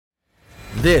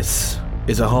This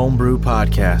is a homebrew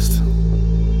podcast.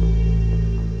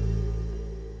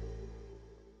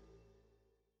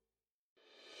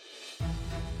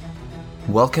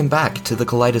 Welcome back to the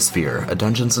Kaleidosphere, a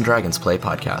Dungeons & Dragons play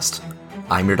podcast.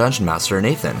 I'm your Dungeon Master,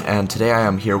 Nathan, and today I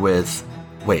am here with...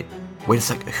 Wait a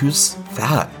sec, who's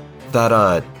that?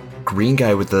 That, green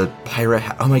guy with the pirate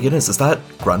hat. Oh my goodness, is that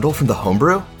Grundle from the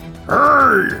homebrew?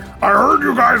 Hey, I heard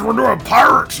you guys were doing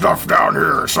pirate stuff down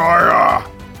here, so I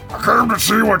came to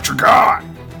see what you got.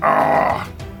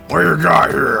 What you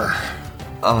got here?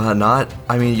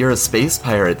 You're a space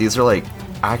pirate. These are, like,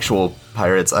 actual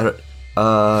pirates. Well,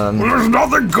 there's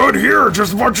nothing good here,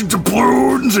 just a bunch of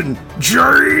doubloons and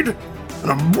jade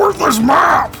and a worthless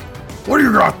map. What do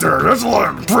you got there? That's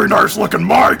a pretty nice looking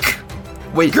mic.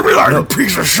 Wait, give me that, you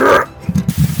piece of shit.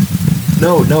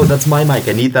 No, that's my mic.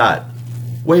 I need that.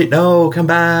 Wait, no, come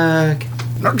back.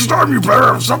 Next time you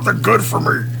better have something good for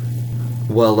me.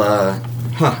 Well,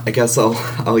 I guess I'll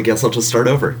just start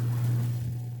over.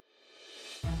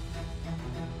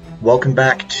 Welcome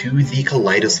back to the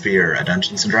Kaleidosphere, a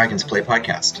Dungeons & Dragons play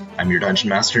podcast. I'm your Dungeon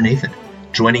Master, Nathan.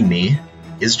 Joining me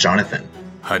is Jonathan.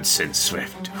 Hudson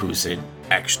Swift, who's in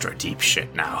extra deep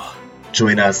shit now.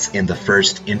 Join us in the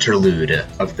first interlude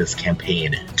of this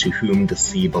campaign, To Whom the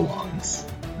Sea Belongs.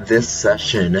 This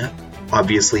session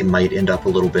obviously might end up a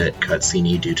little bit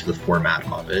cutscene-y due to the format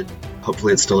of it.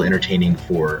 Hopefully it's still entertaining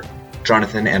for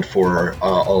Jonathan and for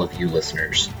all of you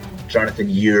listeners. Jonathan,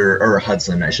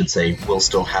 Hudson, I should say, will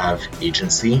still have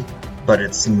agency, but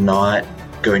it's not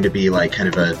going to be like kind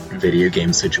of a video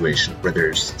game situation where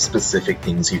there's specific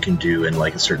things you can do in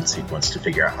like a certain sequence to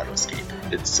figure out how to escape.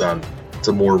 It's a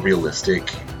more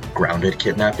realistic, grounded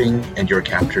kidnapping, and your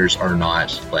captors are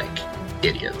not like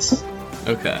idiots.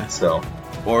 Okay. So,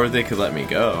 or they could let me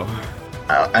go.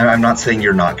 I'm not saying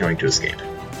you're not going to escape.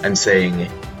 I'm saying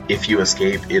if you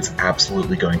escape, it's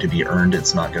absolutely going to be earned.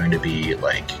 It's not going to be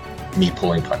like me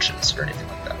pulling punches or anything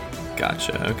like that.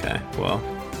 Gotcha. Okay. Well,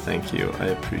 thank you. I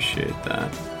appreciate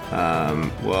that.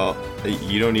 Well,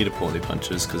 you don't need to pull any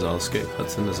punches because I'll escape.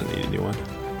 Hudson doesn't need anyone.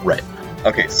 Right.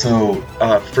 Okay, so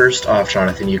first off,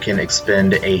 Jonathan, you can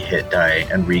expend a hit die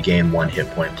and regain 1 hit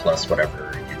point plus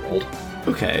whatever you rolled.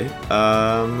 Okay.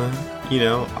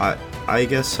 I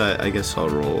guess I'll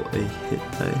roll a hit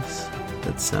dice.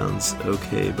 That sounds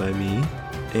okay by me.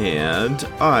 And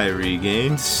I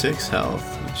regained 6 health,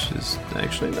 which is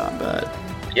actually not bad.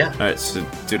 Yeah. Alright, so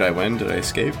did I win? Did I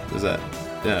escape?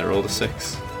 I rolled a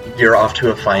 6. You're off to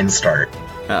a fine start.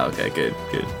 Oh, okay, good.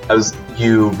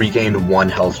 You regained 1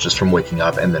 health just from waking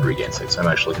up and then regained 6. I'm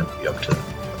actually going to be up to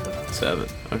 7.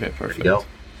 Okay, perfect. There you go.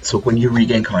 So when you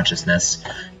regain consciousness,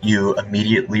 you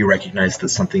immediately recognize that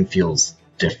something feels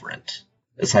different.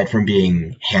 Aside from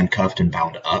being handcuffed and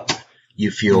bound up, you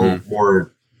feel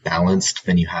more balanced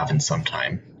than you have in some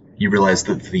time. You realize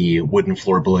that the wooden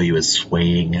floor below you is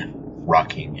swaying,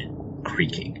 rocking,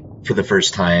 creaking. For the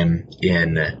first time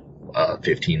in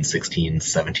 15, 16,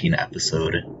 17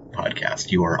 episode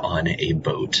podcast, you are on a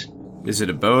boat. Is it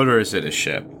a boat or is it a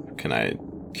ship? Can I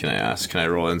ask? Can I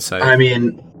roll insight? I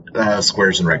mean,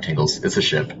 squares and rectangles. It's a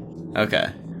ship.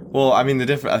 Okay. Well, I mean,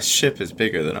 a ship is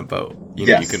bigger than a boat. You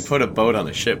can put a boat on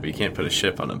a ship, but you can't put a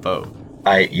ship on a boat.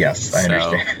 I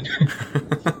understand.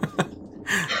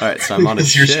 Alright, so I'm on a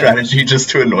ship. Is your strategy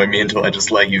just to annoy me until I just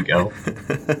let you go?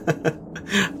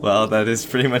 Well, that is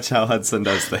pretty much how Hudson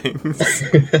does things.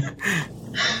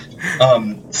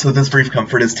 So this brief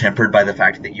comfort is tempered by the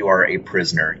fact that you are a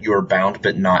prisoner. You are bound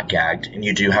but not gagged, and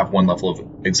you do have 1 level of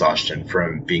exhaustion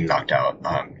from being knocked out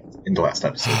in the last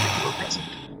episode that you were present.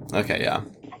 Okay, yeah.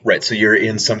 Right, so you're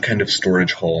in some kind of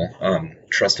storage hole.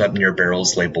 Trussed up near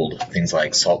barrels labeled things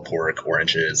like salt pork,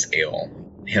 oranges, ale,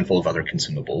 a handful of other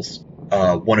consumables.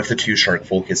 One of the 2 shark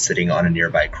folk is sitting on a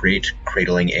nearby crate,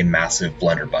 cradling a massive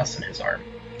blunderbuss in his arm.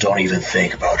 "Don't even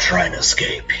think about trying to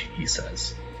escape," he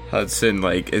says. Hudson,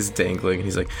 is dangling, and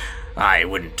he's like, "I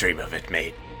wouldn't dream of it,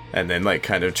 mate." And then,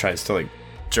 kind of tries to,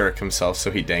 jerk himself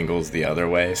so he dangles the other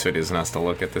way so he doesn't have to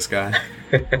look at this guy.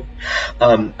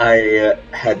 I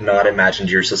had not imagined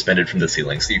you're suspended from the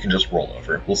ceiling, so you can just roll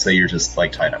over. We'll say you're just,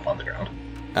 tied up on the ground.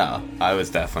 Oh, I was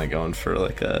definitely going for,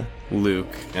 a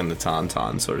Luke and the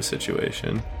Tauntaun sort of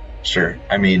situation. Sure.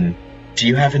 I mean, do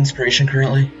you have inspiration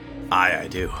currently? I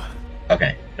do.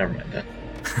 Okay, never mind then.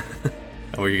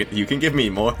 Oh, you can give me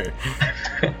more.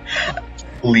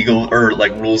 Legal, or,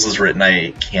 rules as written,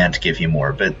 I can't give you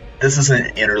more, but this is an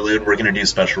interlude. We're going to do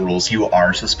special rules. You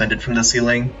are suspended from the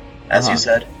ceiling, as you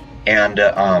said, and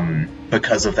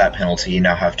because of that penalty, you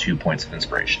now have 2 points of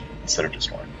inspiration instead of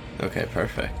just 1. Okay,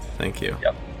 perfect. Thank you.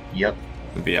 Yep.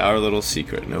 It'll be our little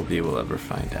secret. Nobody will ever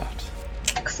find out.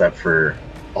 Except for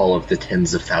all of the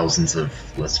tens of thousands of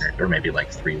listeners, or maybe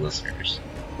like 3 listeners.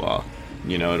 Well,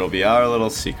 it'll be our little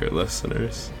secret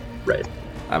listeners. Right.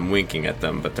 I'm winking at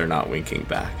them, but they're not winking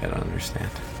back. I don't understand.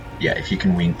 Yeah, if you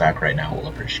can wink back right now, we'll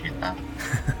appreciate that.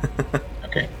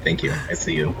 Okay, thank you. I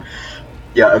see you.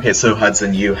 Yeah, okay, so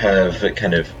Hudson, you have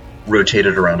kind of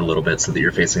rotated around a little bit so that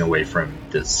you're facing away from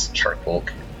this shark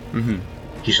bulk. Mm-hmm.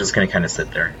 He's just going to kind of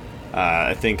sit there.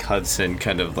 I think Hudson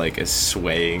kind of like is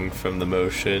swaying from the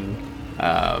motion,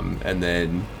 and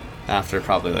then after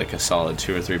probably like a solid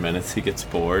 2 or 3 minutes, he gets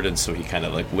bored, and so he kind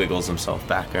of like wiggles himself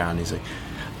back around. He's like,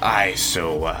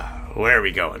 where are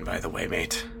we going, by the way,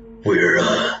 mate?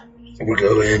 We're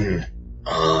going,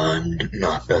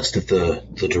 not best of the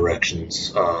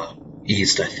directions,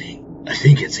 east, I think. I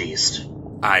think it's east.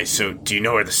 So do you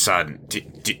know where the sun, do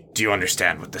you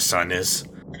understand what the sun is?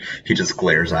 He just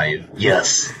glares at you.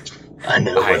 Yes, I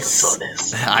know where the sun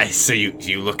is. So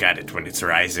you look at it when it's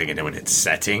rising and when it's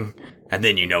setting, and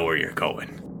then you know where you're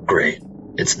going. Great.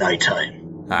 It's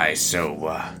nighttime.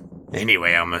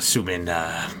 Anyway, I'm assuming,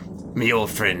 me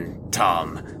old friend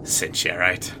Tom sent you,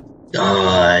 right?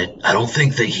 I don't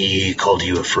think that he called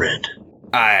you a friend.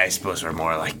 I suppose we're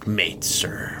more like mates,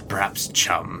 or perhaps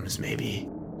chums, maybe.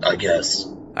 I guess.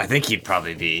 I think he'd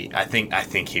probably be, I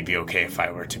think he'd be okay if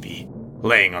I were to be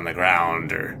laying on the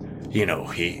ground, or,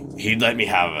 he'd let me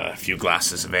have a few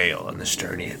glasses of ale on this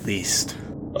journey at least.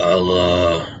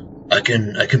 I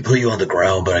can put you on the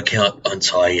ground, but I can't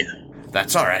untie you.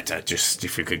 That's alright, just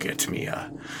if you could get me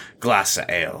a glass of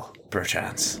ale,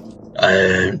 perchance.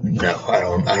 No, I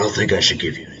don't think I should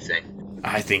give you anything.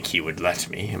 I think he would let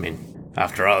me. I mean,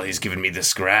 after all, he's given me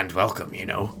this grand welcome,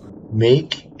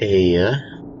 Make a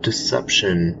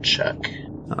deception check.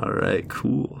 Alright,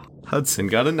 cool. Hudson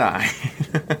got a 9.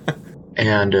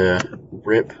 And,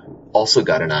 Rip also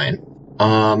got a 9.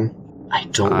 I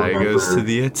don't remember. Goes to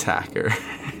the attacker.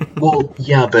 Well,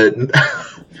 yeah, but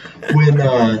when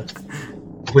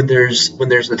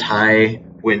there's a tie,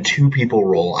 when 2 people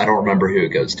roll, I don't remember who it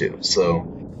goes to.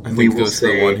 So I think it goes to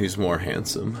the one who's more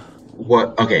handsome.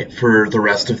 What? Okay, for the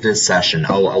rest of this session,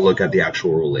 I'll look at the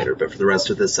actual rule later. But for the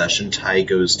rest of this session, tie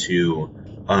goes to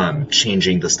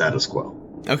changing the status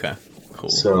quo. Okay, cool.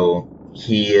 So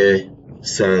he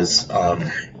says,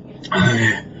 I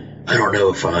don't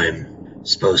know if I'm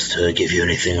supposed to give you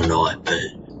anything or not, but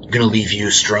I'm gonna leave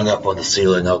you strung up on the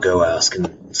ceiling. I'll go ask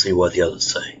and see what the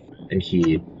others say. And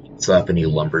he gets up and he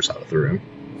lumbers out of the room.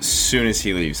 As soon as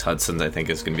he leaves, Hudson, I think,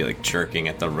 is gonna be like jerking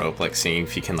at the rope, like seeing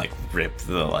if he can like rip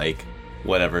the like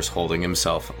whatever's holding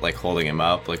himself, like holding him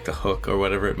up, like the hook or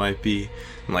whatever it might be,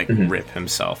 and like rip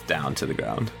himself down to the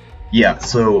ground. Yeah.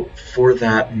 So for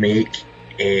that, make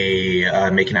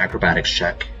an acrobatics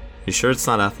check. You sure it's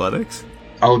not athletics?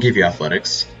 I'll give you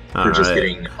athletics. We're just right.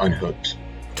 getting unhooked.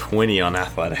 20 on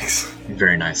athletics.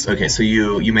 Very nice. Okay, so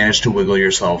you manage to wiggle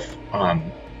yourself,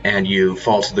 and you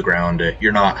fall to the ground.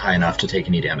 You're not high enough to take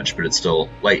any damage, but it's still,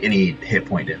 like, any hit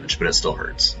point damage, but it still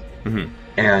hurts. Mm-hmm.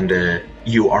 And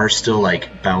you are still,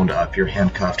 like, bound up. You're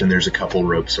handcuffed, and there's a couple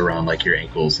ropes around, like, your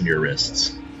ankles and your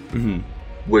wrists. Mm-hmm.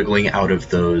 Wiggling out of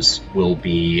those will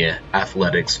be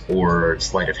athletics or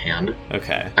sleight of hand.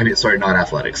 Okay. I mean, sorry, not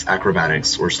athletics.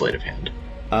 Acrobatics or sleight of hand.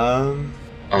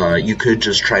 You could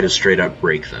just try to straight up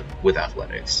break them with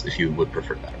athletics, if you would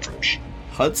prefer that approach.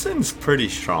 Hudson's pretty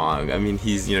strong. I mean,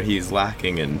 he's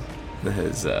lacking in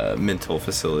his mental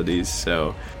facilities,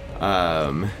 so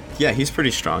yeah, he's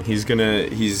pretty strong. He's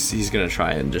gonna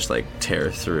try and just like tear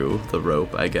through the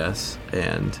rope, I guess,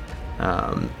 and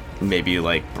maybe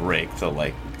like break the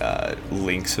like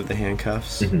links of the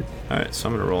handcuffs. Mm-hmm. All right, so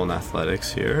I'm gonna roll in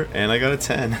athletics here, and I got a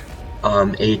 10.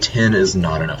 A 10 is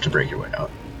not enough to break your way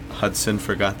out. Hudson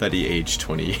forgot that he aged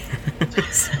 20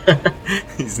 years.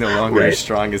 He's no longer as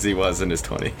strong as he was in his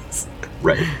 20s.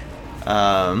 Right.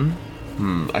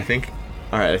 I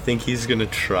think he's gonna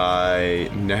try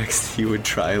next. He would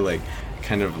try like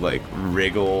kind of like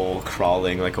wriggle,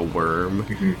 crawling like a worm,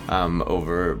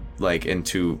 over like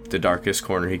into the darkest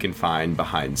corner he can find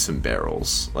behind some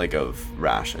barrels like of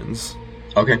rations.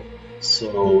 Okay.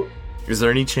 So, is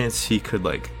there any chance he could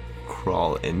like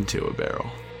crawl into a barrel?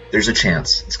 There's a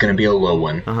chance. It's going to be a low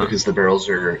one because the barrels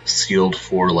are sealed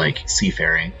for like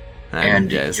seafaring,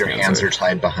 and your hands are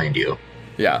tied behind you.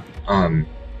 Yeah.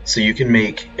 So you can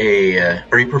make a.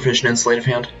 Are you proficient in sleight of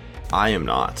hand? I am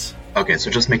not. Okay,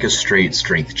 so just make a straight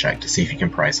strength check to see if you can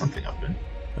pry something open.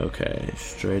 Okay,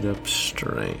 straight up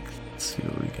strength. Let's see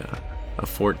what we got. A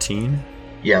 14?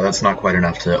 Yeah, that's not quite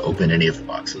enough to open any of the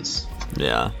boxes.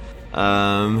 Yeah.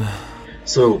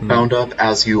 So bound up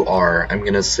as you are, I'm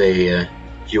gonna say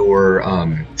your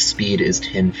speed is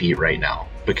 10 feet right now.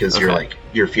 because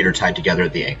your feet are tied together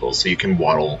at the ankles, so you can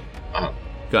waddle.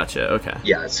 Gotcha. Okay.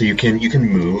 Yeah, so you can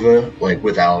move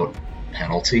without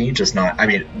penalty, just not. I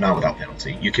mean, not without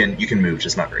penalty. You can move,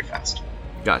 just not very fast.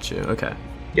 Gotcha. Okay.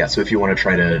 Yeah, so if you want to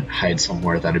try to hide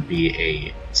somewhere, that'd be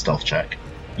a stealth check.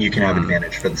 You can have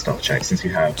advantage for the stealth check since you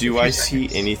have. Do I see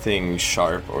anything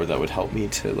sharp or that would help me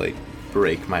to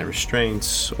break my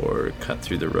restraints or cut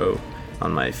through the rope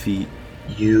on my feet?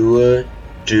 You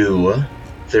do.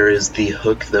 There is the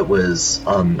hook that was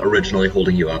originally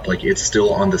holding you up. It's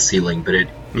still on the ceiling, but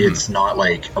it's not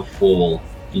a full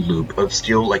loop of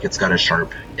steel. It's got a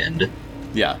sharp end.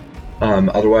 Yeah.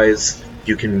 Otherwise,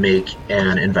 you can make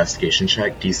an investigation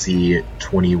check, DC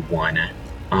 21.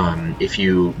 If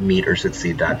you meet or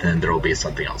succeed that, then there will be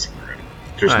something else in the room.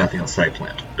 There's nothing else that I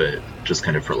planned, but just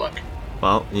kind of for luck.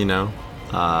 Well,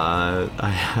 I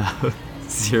have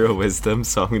 0 wisdom,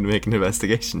 so I'm going to make an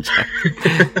investigation check.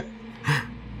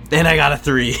 And I got a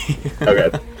 3.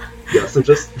 Okay. Yeah, so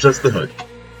just the hook.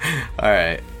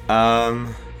 Alright.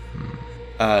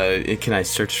 Can I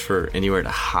search for anywhere to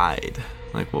hide?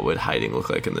 What would hiding look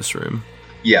like in this room?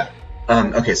 Yeah.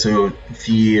 Okay, so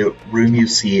the room you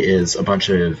see is a bunch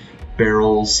of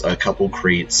barrels, a couple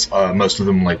crates, most of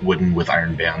them wooden with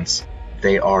iron bands.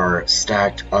 They are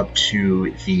stacked up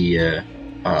to the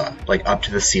up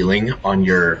to the ceiling on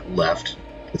your left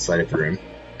side of the room,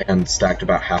 and stacked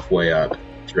about halfway up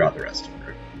throughout the rest of the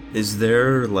room. Is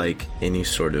there any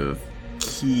sort of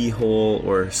keyhole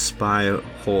or spy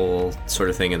hole sort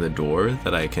of thing in the door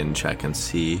that I can check and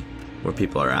see where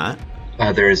people are at?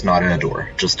 There is not a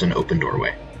door, just an open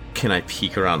doorway. Can I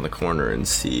peek around the corner and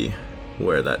see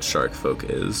where that shark folk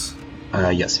is?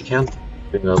 Yes, you can.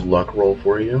 Doing a luck roll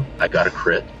for you. I got a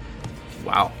crit.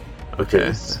 Wow. Okay.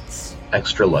 That's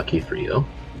extra lucky for you.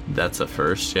 That's a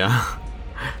first, yeah.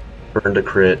 Earned a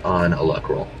crit on a luck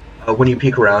roll. When you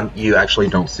peek around, you actually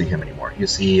don't see him anymore. You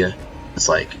see this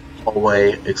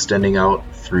hallway extending out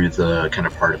through the kind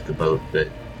of part of the boat, but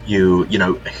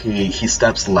he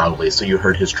steps loudly, so you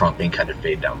heard his trumping kind of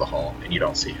fade down the hall, and you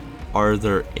don't see him. Are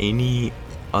there any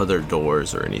other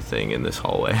doors or anything in this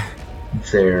hallway?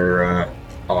 There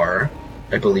are.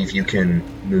 I believe you can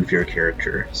move your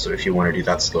character, so if you want to do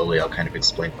that slowly, I'll kind of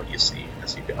explain what you see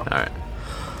as you go. Alright.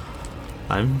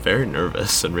 I'm very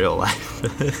nervous in real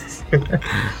life.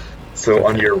 So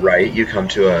on your right, you come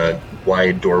to a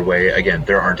wide doorway. Again,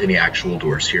 there aren't any actual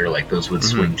doors here. Those would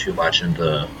swing too much in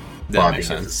the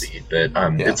bobbing of the sea. But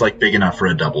it's big enough for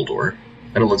a double door.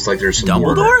 And it looks like there's some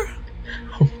double door?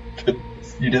 Oh,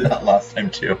 goodness. You did that last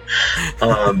time too.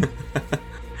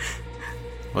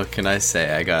 What can I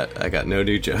say? I got no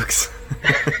new jokes.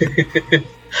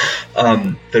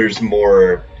 There's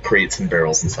more crates and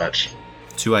barrels and such.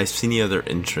 Do I see any other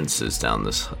entrances down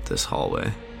this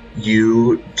hallway?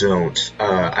 You don't.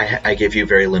 I gave you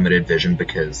very limited vision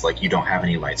because you don't have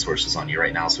any light sources on you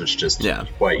right now, so it's just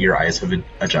what your eyes have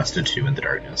adjusted to in the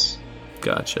darkness.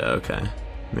 Gotcha. Okay.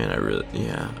 Man,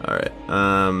 alright.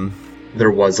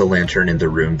 There was a lantern in the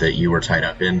room that you were tied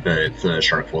up in, but the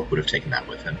shark folk would have taken that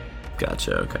with him.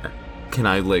 Gotcha. Okay. Can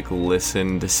I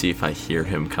listen to see if I hear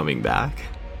him coming back?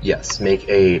 Yes. Make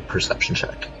a perception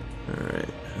check. All right.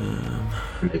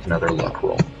 Make another luck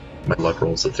roll. My luck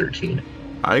roll's a 13.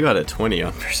 I got a 20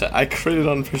 on perception. I critted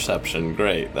on perception.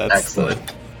 Great. That's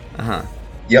excellent. Uh-huh.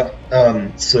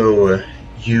 Yep. So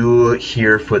you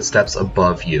hear footsteps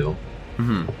above you,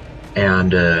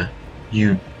 and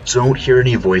you don't hear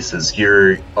any voices.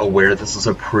 You're aware this is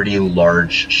a pretty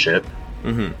large ship.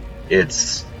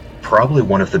 It's probably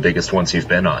one of the biggest ones you've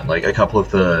been on. A couple of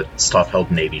the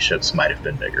stuff-held Navy ships might have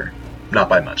been bigger. Not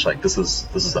by much. This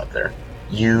is up there.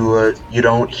 You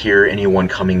don't hear anyone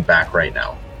coming back right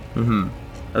now.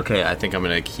 Okay, I think I'm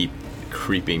gonna keep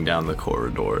creeping down the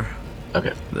corridor.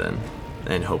 Okay. Then,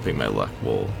 and hoping my luck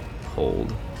will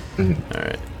hold.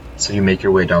 Alright. So you make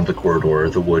your way down the corridor,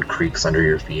 the wood creaks under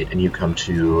your feet, and you come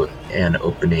to an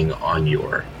opening on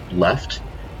your left.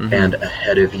 And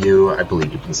ahead of you, I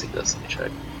believe you can see this. Let me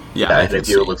check. Yeah, ahead of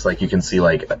you, it looks like you can see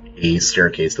a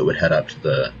staircase that would head up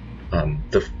to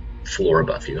the floor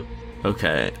above you.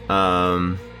 Okay.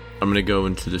 I'm gonna go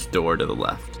into this door to the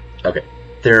left. Okay.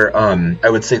 There, I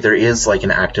would say there is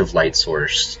an active light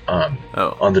source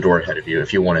on the door ahead of you.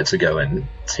 If you wanted to go and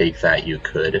take that, you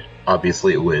could.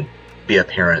 Obviously, it would be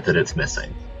apparent that it's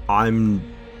missing. I'm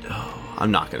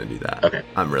not gonna do that. Okay.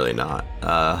 I'm really not.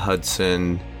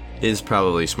 Hudson is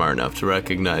probably smart enough to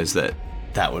recognize that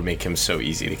would make him so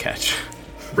easy to catch.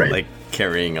 Right.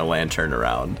 Carrying a lantern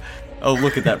around. Oh,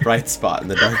 look at that bright spot in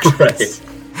the darkness. Right.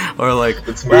 Or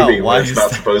it's moving. Why it's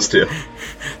not supposed to?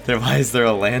 Why is there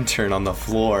a lantern on the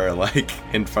floor,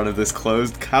 in front of this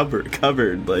closed cupboard?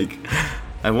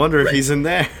 I wonder if he's in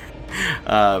there.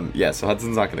 Yeah, so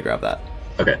Hudson's not going to grab that.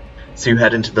 Okay. So you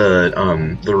head into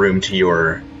the room to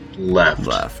your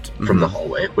left from the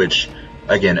hallway, which,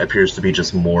 again, appears to be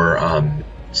just more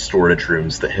storage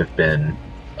rooms that have been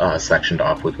sectioned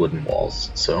off with wooden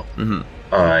walls. So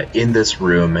in this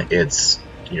room, it's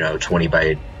 20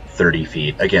 by 30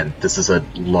 feet. Again, this is a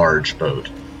large boat.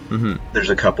 There's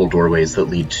a couple doorways that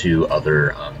lead to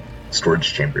other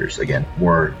storage chambers. Again,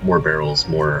 more barrels,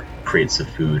 more crates of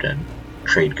food and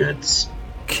trade goods.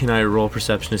 Can I roll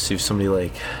perception to see if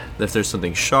somebody, if there's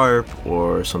something sharp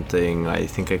or something I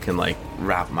think I can,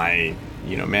 wrap my,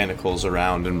 manacles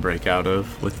around and break out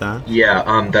of with that?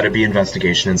 Yeah, that'd be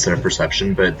investigation instead of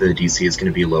perception, but the DC is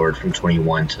going to be lowered from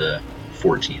 21 to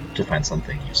 14 to find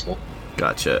something useful.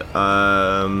 Gotcha.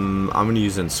 I'm going to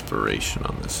use inspiration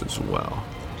on this as well.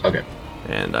 Okay.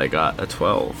 And I got a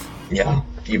 12. Yeah,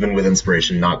 even with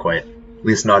inspiration, not quite. At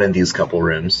least not in these couple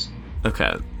rooms.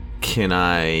 Okay. Can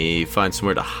I find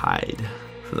somewhere to hide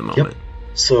for the moment? Yep.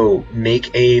 So make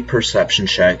a perception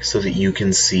check so that you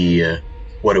can see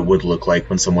what it would look like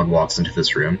when someone walks into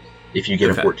this room. If you get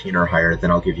a 14 or higher,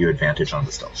 then I'll give you advantage on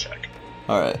the stealth check.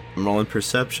 Alright, I'm rolling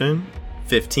perception.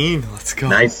 15, let's go.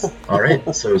 Nice.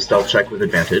 Alright, so stealth check with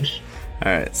advantage.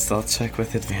 Alright, stealth check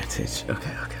with advantage.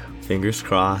 Okay. Fingers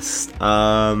crossed.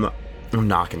 I'm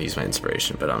not going to use my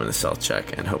inspiration, but I'm going to stealth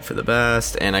check and hope for the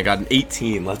best. And I got an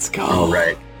 18, let's go.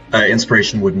 Alright.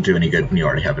 Inspiration wouldn't do any good when you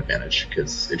already have advantage,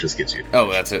 because it just gives you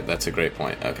advantage. Oh, that's a great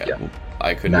point. Okay. Yeah.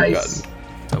 I couldn't have gotten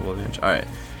double advantage. Alright.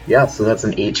 Yeah, so that's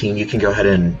an 18. You can go ahead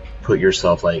and put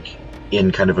yourself,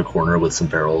 in kind of a corner with some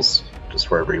barrels,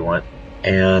 just wherever you want.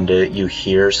 And you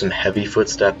hear some heavy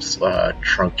footsteps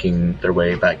trunking their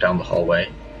way back down the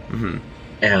hallway.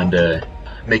 And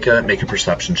make a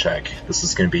perception check. This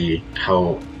is going to be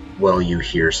how well you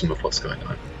hear some of what's going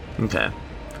on. Okay.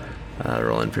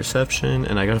 Roll in perception,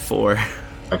 and I got a 4.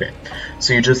 Okay.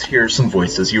 So you just hear some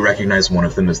voices. You recognize one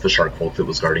of them as the shark folk that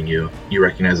was guarding you. You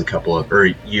recognize you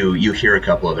hear a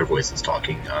couple other voices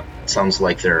talking. It sounds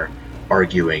like they're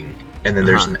arguing, and then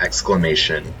there's an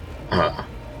exclamation,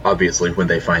 obviously, when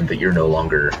they find that you're no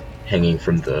longer hanging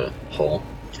from the hull.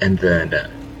 And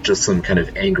then just some kind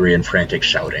of angry and frantic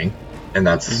shouting. And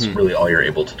that's really all you're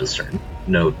able to discern.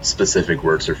 No specific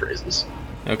words or phrases.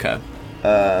 Okay.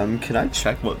 Can I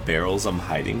check what barrels I'm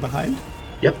hiding behind?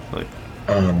 Yep.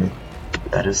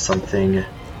 That is something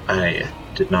I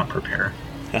did not prepare.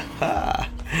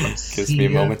 Gives me a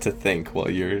moment to think while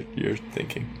you're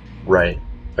thinking. Right.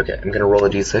 Okay, I'm gonna roll a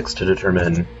d6 to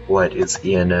determine what is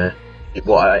in... I'm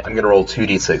gonna roll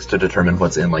 2d6 to determine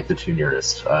what's in, the two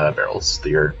nearest barrels that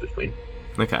you're between.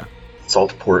 Okay.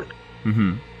 Salt pork.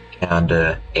 And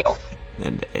ale.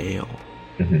 And ale.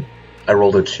 I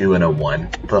rolled a 2 and a 1.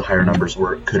 The higher numbers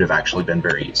could have actually been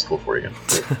very useful for you.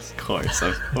 Of course.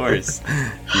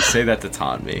 You say that to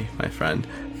taunt me, my friend.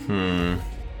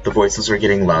 The voices are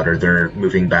getting louder. They're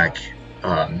moving back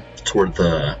toward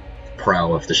the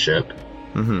prow of the ship.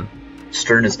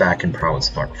 Stern is back and prow is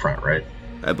front, right?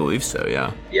 I believe so,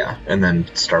 yeah. Yeah, and then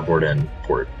starboard and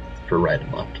port for right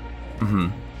and left.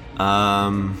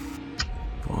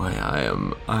 Boy,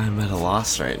 I'm at a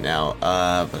loss right now,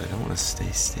 but I don't want to stay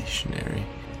stationary.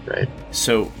 Right.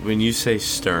 So, when you say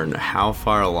stern, how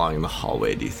far along the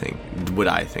hallway would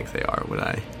I think they are? Would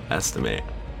I estimate?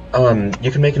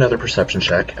 You can make another perception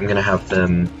check. I'm gonna have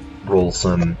them roll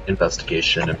some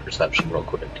investigation and perception real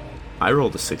quick. I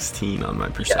rolled a 16 on my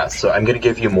perception. Yeah, so I'm gonna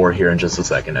give you more here in just a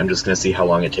second. I'm just gonna see how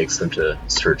long it takes them to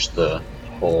search the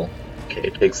hull. Okay,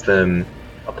 it takes them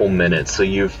a couple minutes, so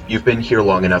you've been here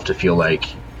long enough to feel like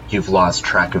you've lost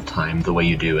track of time the way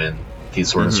you do in these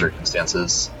sort of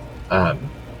circumstances.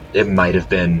 It might have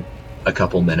been a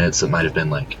couple minutes, it might have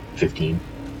been 15.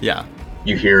 Yeah.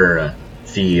 You hear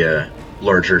the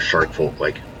larger shark folk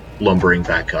lumbering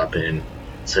back up and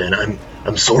saying,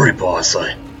 I'm sorry, boss.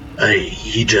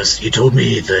 He told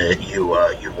me that you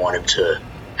want him to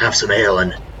have some ale,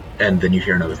 and then you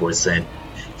hear another voice saying,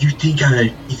 You think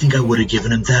I would have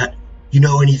given him that? You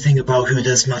know anything about who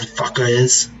this motherfucker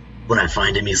is? When I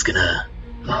find him, he's gonna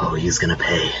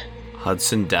pay.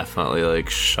 Hudson definitely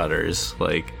shudders,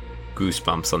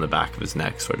 goosebumps on the back of his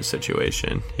neck sort of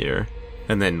situation here.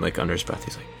 And then under his breath,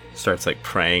 he's starts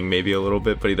praying maybe a little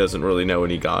bit, but he doesn't really know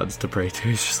any gods to pray to.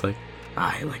 He's just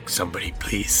somebody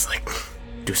please,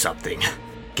 do something.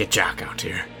 Get Jack out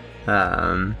here.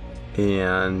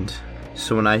 And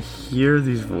so when I hear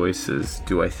these voices,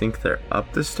 do I think they're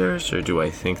up the stairs, or do I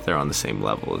think they're on the same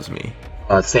level as me?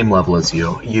 Same level as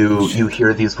you. You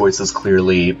hear these voices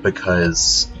clearly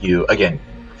because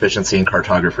proficiency in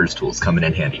cartographer's tools coming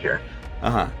in handy here.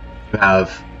 You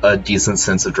have a decent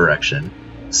sense of direction,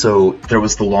 So there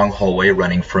was the long hallway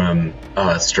running from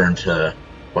stern to,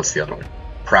 what's the other one?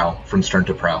 Prow, from stern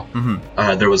to prow.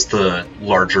 Mm-hmm. There was the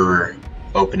larger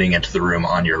opening into the room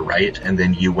on your right, and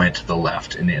then you went to the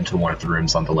left and into one of the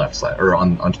rooms on the left side, or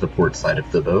onto the port side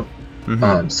of the boat.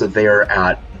 Mm-hmm. So they are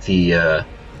at the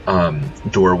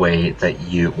doorway that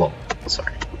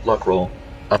luck roll.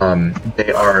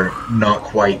 They are not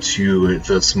quite to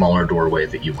the smaller doorway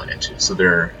that you went into. So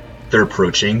they're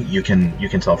approaching. You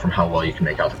can tell from how well you can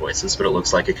make out the voices, but it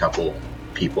looks like a couple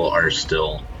people are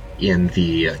still in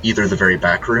either the very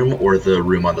back room or the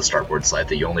room on the starboard side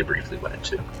that you only briefly went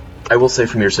into. I will say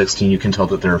from your 16, you can tell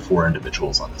that there are 4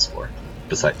 individuals on this floor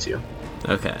besides you.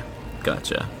 Okay,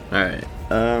 gotcha. All right.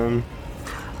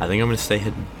 I think I'm gonna stay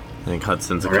hidden. I think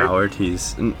Hudson's a coward.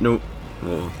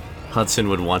 Hudson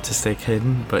would want to stay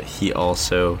hidden, but he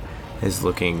also is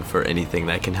looking for anything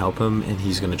that can help him, and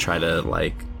he's gonna try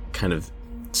to kind of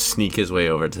sneak his way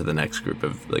over to the next group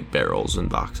of barrels and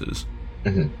boxes.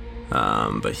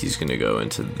 Mm-hmm. But he's gonna go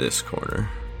into this corner.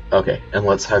 Okay, and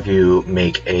let's have you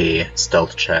make a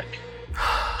stealth check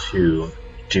to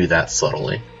do that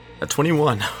subtly. A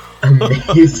 21.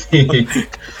 Amazing.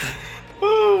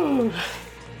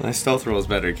 My stealth rolls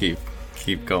better keep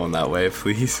going that way,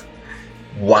 please.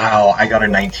 Wow, I got a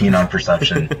 19 on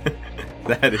perception.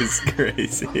 That is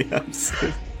crazy. I'm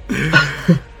so...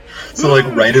 So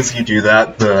right as you do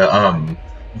that,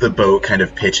 the boat kind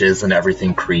of pitches and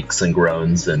everything creaks and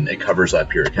groans and it covers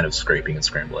up your kind of scraping and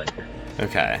scrambling.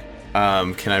 Okay.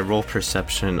 Can I roll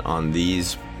perception on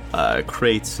these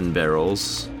crates and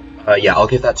barrels? Yeah, I'll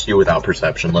give that to you without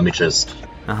perception. Let me just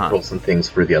roll some things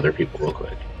for the other people real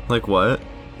quick. Like what?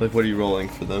 What are you rolling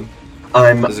for them?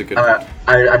 I'm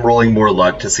rolling more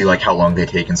luck to see how long they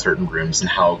take in certain rooms and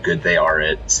how good they are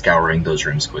at scouring those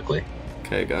rooms quickly.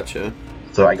 Okay, gotcha.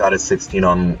 So I got a 16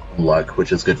 on luck,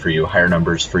 which is good for you. Higher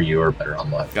numbers for you are better on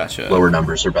luck. Gotcha. Lower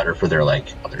numbers are better for their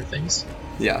other things.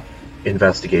 Yeah.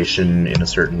 Investigation in a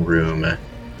certain room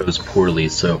goes poorly,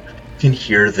 so you can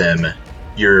hear them.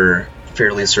 You're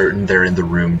fairly certain they're in the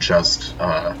room just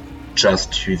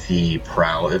to the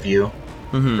prow of you,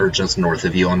 or just north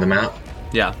of you on the map.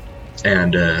 Yeah.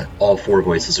 And all 4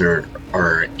 voices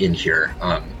are in here,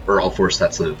 or all 4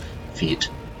 sets of feet.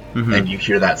 Mm-hmm. And you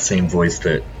hear that same voice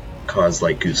that caused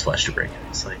goose flesh to break.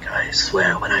 It's I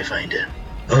swear when I find him.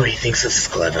 Oh, he thinks this is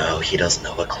clever. Oh, he doesn't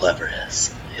know what clever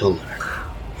is. He'll learn.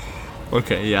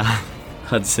 Okay, yeah.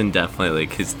 Hudson definitely,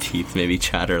 his teeth maybe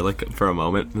chatter, for a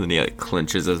moment, and then he,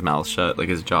 clenches his mouth shut,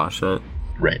 his jaw shut.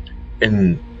 Right.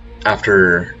 And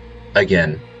after,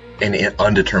 again, an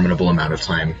undeterminable amount of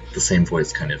time, the same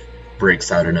voice kind of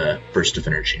breaks out in a burst of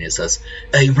energy, and it says,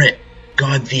 "Hey, Rit,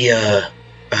 guard the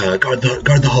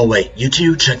hallway. You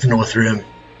two, check the north room."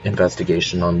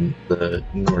 Investigation on the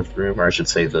north room, or I should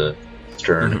say the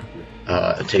stern.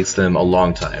 It takes them a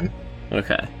long time.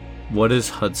 Okay. What does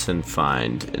Hudson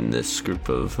find in this group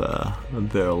of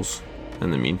barrels in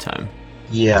the meantime?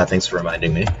 Yeah, thanks for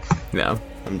reminding me. Yeah,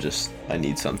 I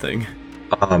need something.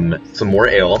 Some more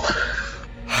ale.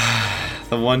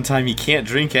 The one time you can't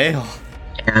drink ale.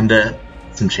 And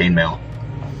some chainmail.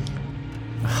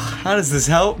 How does this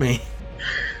help me?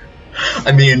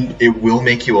 I mean, it will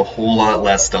make you a whole lot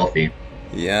less stealthy.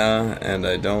 Yeah, and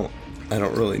I don't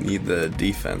really need the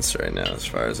defense right now, as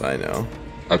far as I know.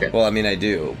 Okay. Well, I mean, I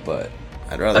do, but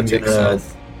I'd rather take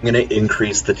stealth. I'm gonna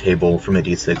increase the table from a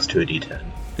d6 to a d10.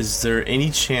 Is there any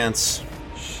chance...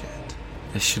 Shit.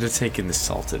 I should have taken the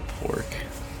salted pork.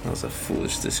 That was a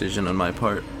foolish decision on my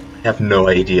part. I have no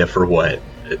idea for what.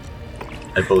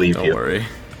 I believe you. Don't worry.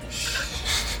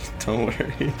 Don't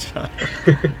worry, child.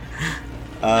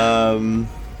 I'm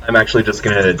actually just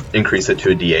gonna increase it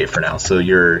to a d8 for now, so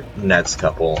your next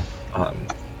couple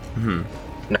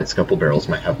barrels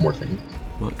might have more things.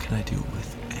 What can I do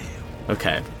with ale?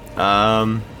 Okay.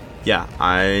 Yeah,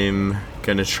 I'm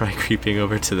gonna try creeping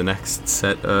over to the next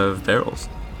set of barrels.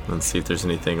 Let's see if there's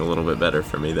anything a little bit better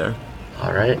for me there.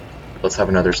 Alright. Let's have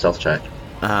another stealth check.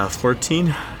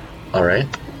 14. Alright.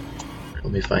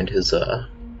 Let me find his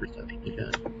perception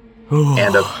again.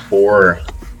 And a 4.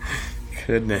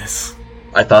 Goodness.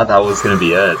 I thought that was gonna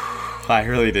be it. I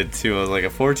really did too. I was like, a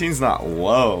 14's not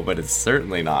low, but it's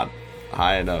certainly not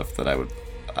high enough that I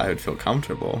would feel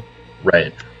comfortable.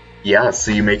 Right. Yeah,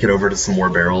 so you make it over to some more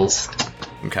barrels.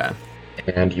 Okay.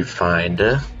 And you find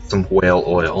some whale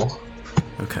oil.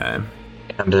 Okay.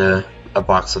 And a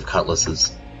box of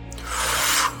cutlasses.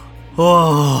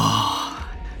 Oh.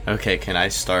 Okay, can I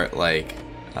start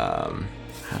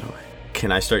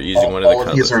can I start using one of the cutlasses? All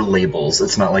of these are labels.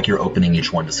 It's not like you're opening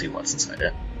each one to see what's inside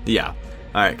it. Yeah.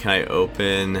 Alright, can I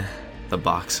open the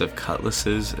box of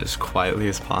cutlasses as quietly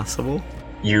as possible?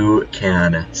 You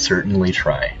can certainly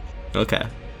try. Okay.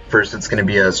 First, it's going to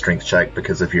be a strength check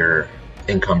because of your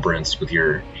encumbrance with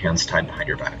your hands tied behind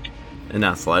your back. An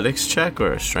athletics check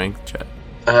or a strength check?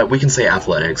 We can say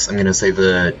athletics. I'm going to say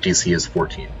the DC is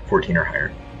 14. 14 or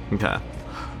higher. Okay.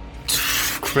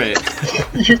 Crit.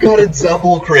 You got a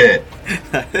double crit.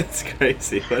 That's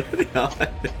crazy. What are the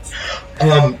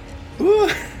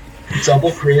odds?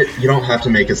 Double crit, you don't have to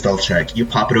make a stealth check. You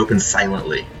pop it open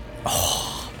silently.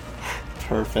 Oh,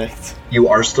 perfect. You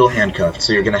are still handcuffed,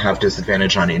 so you're going to have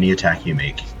disadvantage on any attack you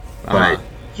make. But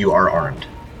you are armed.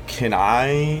 Can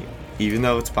I, even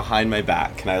though it's behind my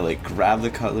back, can I, like, grab the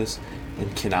cutlass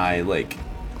and can I, like,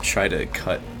 try to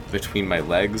cut between my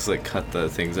legs, like, cut the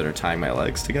things that are tying my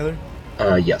legs together?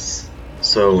 Yes.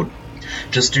 So,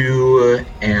 just do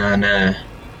an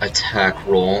attack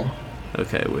roll.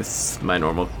 Okay, with my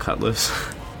normal cutlass.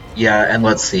 Yeah, and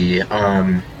let's see.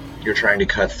 You're trying to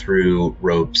cut through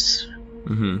ropes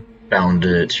bound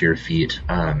to your feet.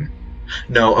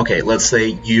 No, okay, let's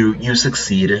say you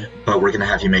succeed, but we're going to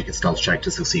have you make a stealth check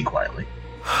to succeed quietly.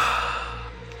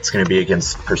 It's going to be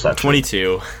against perception.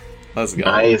 22. Let's go.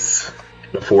 Nice.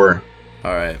 The 4.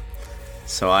 Alright.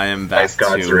 So I am back Nice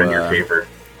gods to... are in your favor.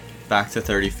 Back to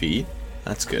 30 feet.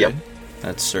 That's good. Yep.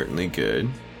 That's certainly good.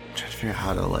 I'm trying to figure out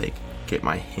how to, like, get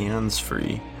my hands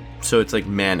free. So it's like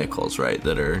manacles, right,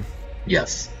 that are...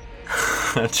 Yes.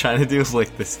 I'm trying to do,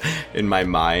 like, this in my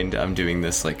mind. I'm doing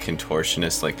this, like,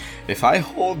 contortionist. Like, if I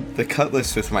hold the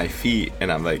cutlass with my feet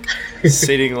and I'm, like,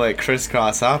 sitting, like,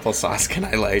 crisscross applesauce, can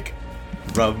I, like,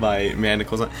 rub my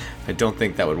manacles on? I don't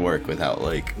think that would work without,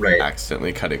 like,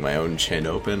 accidentally cutting my own chin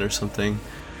open or something.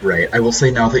 Right. I will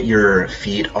say now that your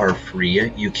feet are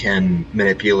free, you can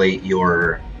manipulate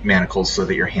your manacles so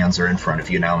that your hands are in front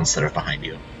of you now instead of behind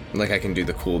you. Like I can do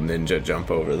the cool ninja jump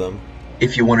over them.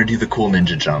 If you want to do the cool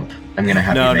ninja jump, I'm gonna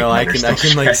have you make I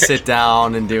can like sit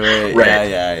down and do it. Right.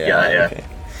 Yeah.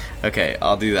 Okay,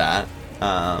 I'll do that.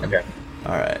 Okay.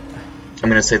 All right. I'm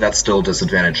gonna say that's still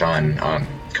disadvantage on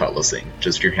cutlassing.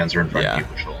 Just your hands are in front of you,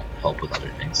 which will help with other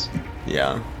things.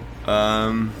 Yeah.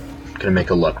 Gonna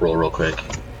make a luck roll real quick.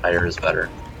 Higher is better.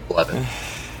 11.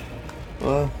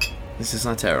 Well, this is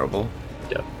not terrible.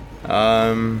 Yep.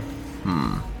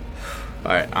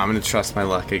 Alright, I'm going to trust my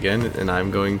luck again, and I'm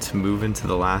going to move into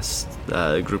the last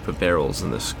group of barrels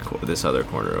in this other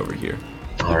corner over here.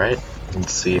 Alright,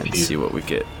 let's see if you... see what we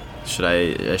get. Should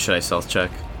I stealth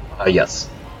check? Yes.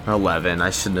 11.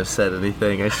 I shouldn't have said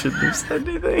anything. I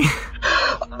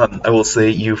will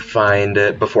say you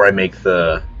find, before I make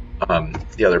the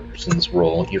other person's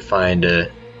roll, you find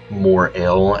more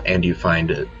ale, and you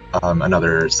find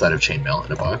another set of chainmail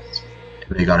in a box.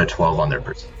 And they got a 12 on their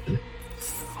perception.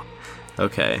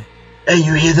 Okay. Hey,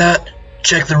 you hear that?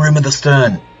 Check the room in the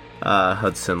stern.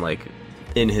 Hudson, like,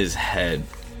 in his head,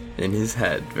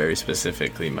 very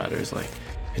specifically mutters, like,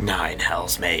 9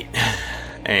 hells, mate.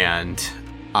 And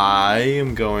I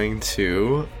am going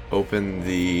to open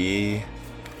the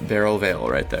barrel veil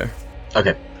right there.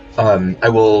 Okay.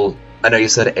 I know you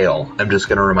said ale. I'm just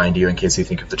going to remind you in case you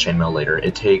think of the chainmail later.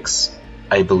 It takes,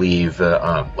 I believe,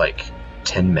 like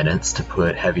 10 minutes to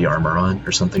put heavy armor on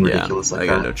or something ridiculous like that.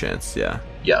 I got no chance, yeah.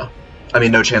 Yeah. I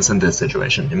mean, no chance in this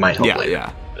situation. It might help later.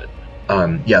 Yeah.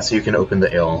 But, so you can open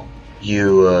the ale.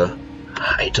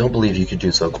 I don't believe you could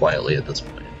do so quietly at this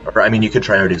point. Or, I mean, you could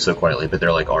try to do so quietly, but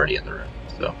they're, like, already in the room,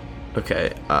 so.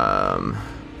 Okay, I'm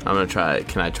gonna try.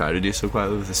 Can I try to do so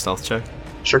quietly with a stealth check?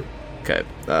 Sure. Okay,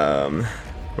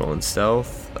 rolling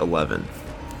stealth, 11.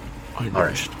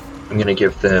 Alright. I'm gonna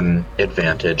give them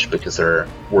advantage because they're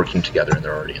working together and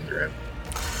they're already in the room.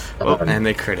 And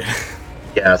they critted.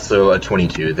 Yeah, so a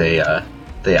 22, they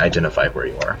identify where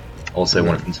you are. Also,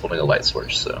 one of them's holding a light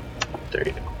sword, so there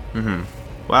you go.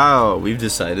 Wow, we've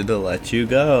decided to let you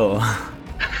go.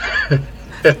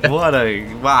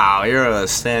 Wow, you're a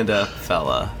stand-up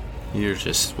fella.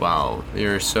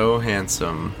 You're so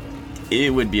handsome.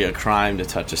 It would be a crime to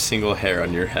touch a single hair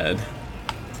on your head.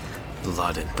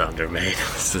 Blood and thunder, mate.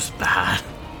 This is bad.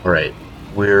 Alright,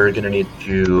 we're gonna need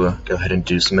to go ahead and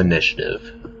do some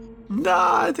initiative.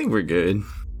 Nah, I think we're good.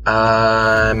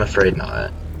 I'm afraid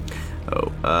not.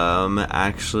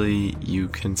 Actually, you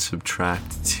can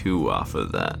subtract 2 off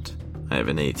of that. I have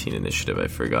an 18 initiative, I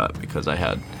forgot, because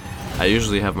I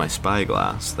usually have my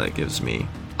spyglass that gives me...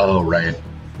 Oh, right.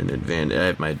 An advantage. I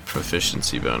have my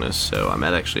proficiency bonus, so I'm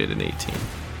actually at an 18.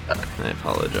 Okay. I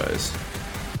apologize.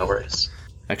 No worries.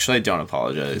 Actually, I don't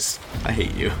apologize. I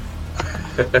hate you.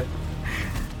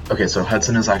 Okay, so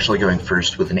Hudson is actually going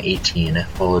first with an 18,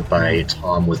 followed by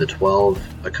Tom with a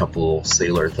 12, a couple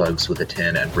Sailor Thugs with a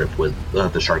 10, and Rip with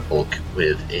the Shark Bulk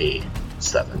with a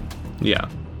 7. Yeah.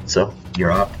 So,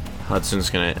 you're up. Hudson's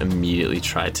gonna immediately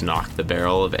try to knock the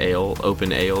barrel of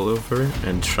open ale over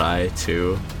and try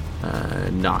to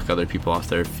knock other people off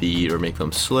their feet or make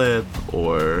them slip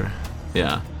or,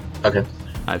 yeah. Okay.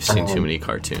 I've seen too many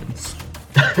cartoons.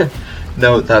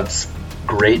 No, that's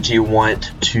great. Do you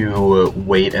want to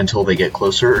wait until they get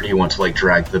closer, or do you want to, like,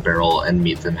 drag the barrel and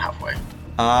meet them halfway?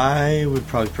 I would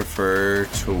probably prefer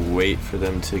to wait for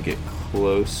them to get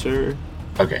closer.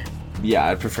 Okay. Yeah,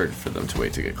 I'd prefer for them to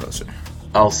wait to get closer.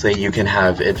 I'll say you can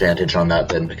have advantage on that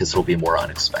then, because it'll be more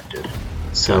unexpected.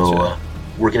 So, Gotcha.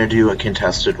 We're going to do a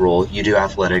contested roll. You do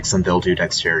athletics, and they'll do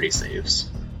dexterity saves.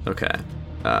 Okay.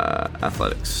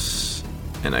 Athletics.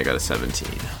 And I got a 17.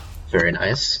 Very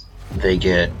nice. They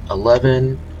get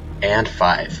 11 and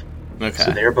 5. Okay.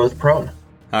 So they're both prone.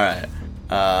 Alright.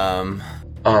 I'm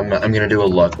going to do a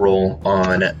luck roll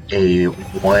on a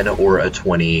 1 or a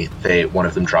 20. One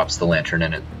of them drops the lantern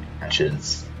and it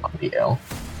catches on the ale.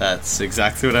 That's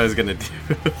exactly what I was gonna do.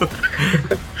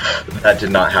 That did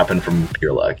not happen from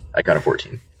pure luck. I got a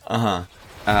 14. Can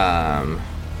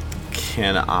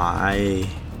I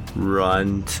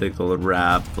run to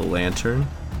grab the lantern?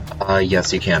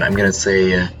 Yes, you can. I'm going to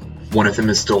say one of them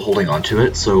is still holding onto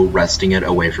it, so resting it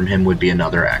away from him would be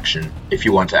another action. If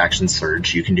you want to action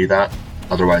surge, you can do that.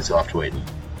 Otherwise, you'll have to wait.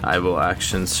 I will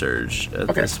action surge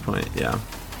at this point, yeah.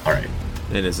 Alright.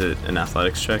 And is it an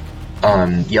athletics check?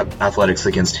 Yep, athletics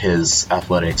against his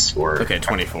athletics or... Okay,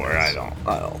 24. I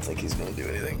don't think he's gonna do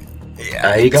anything.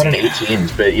 Yeah. He got an 18,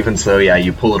 but even so, yeah,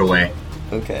 you pull it away.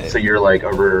 Okay. So you're, like,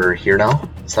 over here now?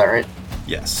 Is that right?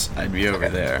 Yes, I'd be over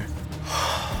there.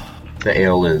 The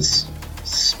ale is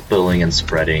spilling and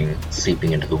spreading,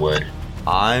 seeping into the wood.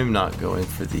 I'm not going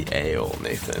for the ale,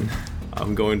 Nathan.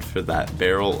 I'm going for that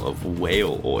barrel of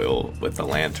whale oil with the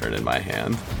lantern in my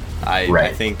hand.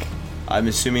 I think... I'm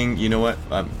assuming, you know what?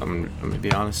 I'm gonna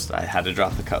be honest. I had to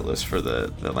drop the cutlass for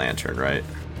the lantern, right?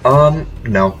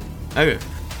 No. Okay.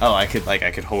 Oh, I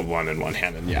could hold one in one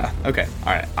hand, and yeah. Okay.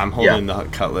 All right. I'm holding the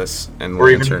cutlass and or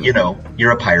lantern. Even,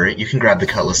 you're a pirate. You can grab the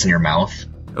cutlass in your mouth.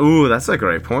 Ooh, that's a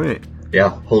great point. Yeah,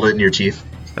 hold it in your teeth.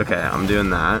 Okay, I'm doing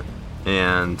that,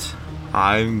 and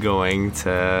I'm going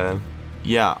to.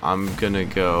 Yeah, I'm gonna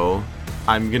go.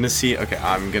 I'm gonna see. Okay,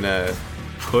 I'm gonna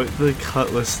put the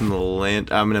cutlass in the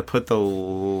I'm gonna put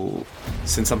the...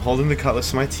 Since I'm holding the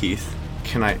cutlass in my teeth,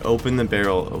 can I open the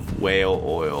barrel of whale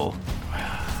oil?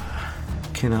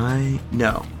 Can I?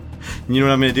 No. You know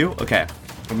what I'm gonna do? Okay.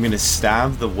 I'm gonna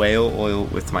stab the whale oil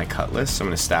with my cutlass. I'm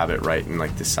gonna stab it right in,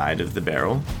 like, the side of the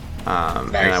barrel. Nice.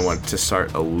 And I want to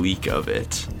start a leak of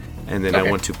it. And then I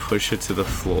want to push it to the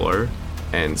floor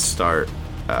and start...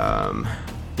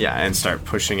 and start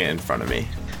pushing it in front of me.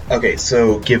 Okay,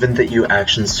 so given that you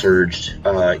action surged,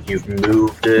 you've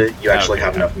moved, you actually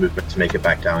have enough movement to make it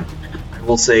back down. I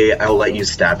will say I'll let you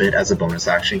stab it as a bonus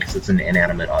action because it's an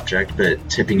inanimate object, but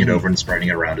tipping it over and spreading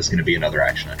it around is going to be another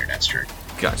action on your next turn.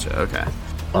 Gotcha, okay.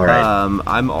 Alright.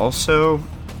 I'm also...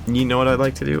 You know what I'd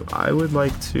like to do? I would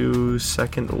like to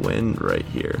second wind right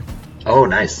here. Oh,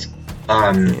 nice.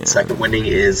 Second winding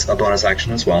is a bonus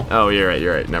action as well. Oh, you're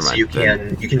right. Never mind. So you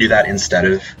can do that instead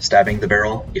of stabbing the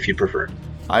barrel if you prefer.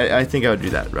 I think I would do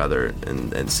that rather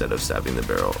instead of stabbing the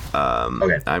barrel.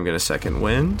 Okay. I'm gonna second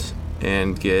wind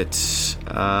and get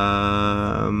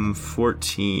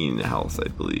 14 health, I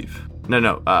believe.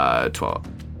 No, 12.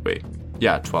 Wait,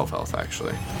 yeah, 12 health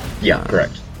actually. Yeah,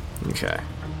 correct. Okay.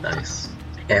 Nice.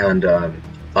 And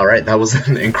all right, that was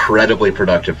an incredibly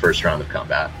productive first round of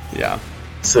combat. Yeah.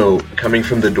 So coming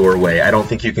from the doorway, I don't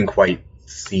think you can quite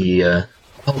see. That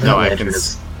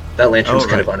lantern's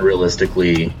kind of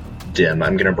unrealistically dim.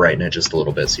 I'm gonna brighten it just a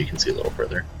little bit so you can see a little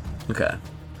further. Okay.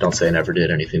 Don't say I never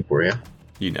did anything for you.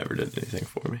 You never did anything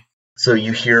for me. So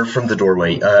you hear from the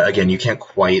doorway. Again, you can't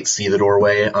quite see the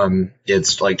doorway.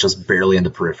 It's like just barely in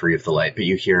the periphery of the light, but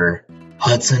you hear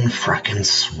Hudson frickin'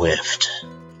 Swift.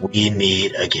 We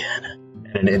meet again.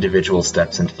 And an individual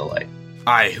steps into the light.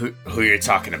 Who you're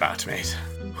talking about, mate?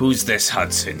 Who's this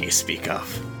Hudson you speak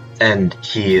of? And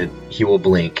he will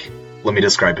blink. Let me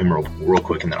describe him real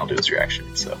quick, and then I'll do his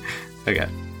reaction. So, okay.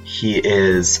 He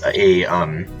is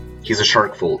he's a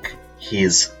shark folk.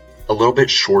 He's a little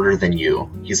bit shorter than you.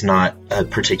 He's not a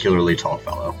particularly tall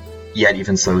fellow. Yet,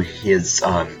 even so, his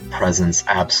presence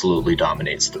absolutely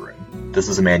dominates the room. This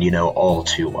is a man you know all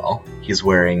too well. He's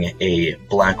wearing a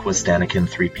black Westanican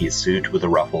three-piece suit with a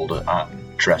ruffled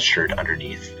dress shirt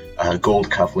underneath,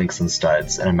 gold cufflinks and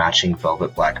studs, and a matching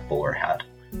velvet black bowler hat.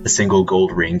 A single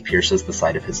gold ring pierces the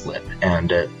side of his lip,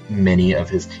 and many of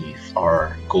his teeth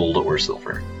are gold or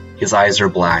silver. His eyes are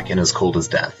black and as cold as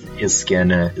death. His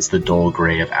skin is the dull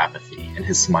gray of apathy, and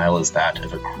his smile is that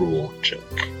of a cruel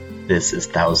joke. This is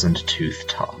Thousand Tooth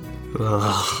Tom.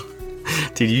 Ugh.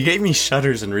 Dude, you gave me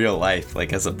shudders in real life,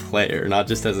 like as a player, not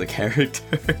just as a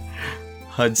character.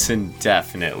 Hudson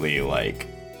definitely like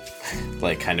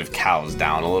kind of cows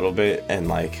down a little bit and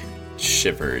like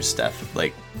shivers,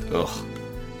 like ugh,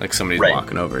 like somebody's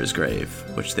walking over his grave,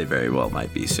 which they very well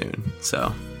might be soon.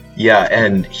 So yeah,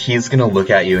 and he's gonna look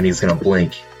at you and he's gonna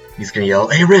blink. He's gonna yell,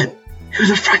 "Hey, Rip, who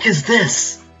the fuck is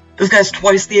this? This guy's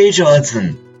twice the age of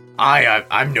Hudson."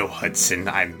 I'm no Hudson.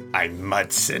 I'm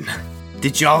Mudson.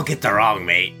 Did y'all get the wrong,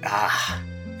 mate?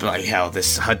 Bloody hell,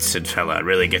 this Hudson fella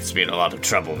really gets me in a lot of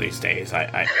trouble these days.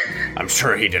 I'm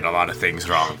sure he did a lot of things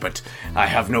wrong, but I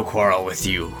have no quarrel with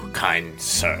you, kind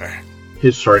sir.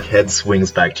 His shark head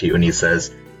swings back to you and he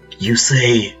says, "You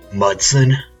say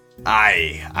Mudson?"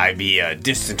 I be a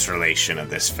distant relation of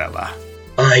this fella.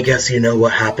 I guess you know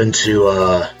what happened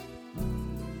to,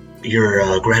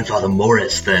 your grandfather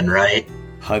Morris then, right?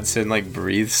 Hudson like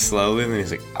breathes slowly and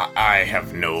he's like, I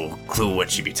have no clue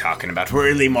what you be talking about. We're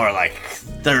really more like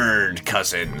third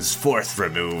cousins, fourth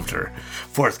removed, or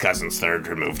fourth cousins, third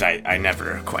removed. I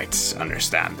never quite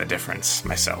understand the difference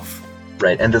myself.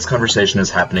 Right, and this conversation is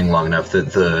happening long enough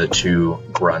that the two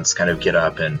grunts kind of get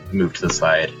up and move to the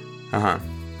side.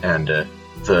 And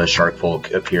the shark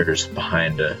folk appears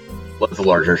behind, the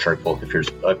larger shark folk appears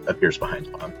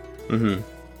behind Tom. Mm-hmm.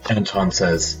 And Tom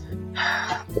says,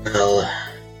 "Well,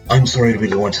 I'm sorry to be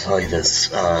the one to tell you this,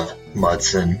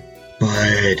 Mudson,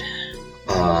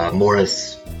 but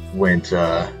Morris went,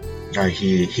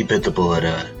 he bit the bullet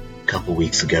a couple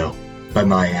weeks ago, by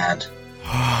my hand."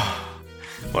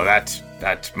 Well,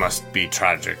 that must be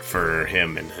tragic for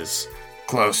him and his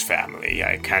close family.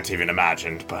 I can't even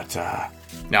imagine, but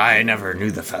I never knew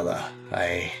the fella.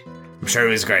 I'm sure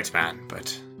he was a great man,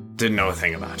 but didn't know a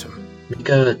thing about him. Make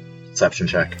a deception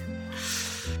check.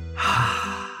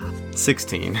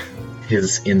 16.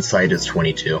 His insight is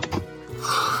 22.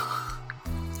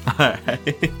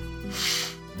 Alright.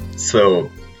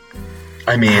 So,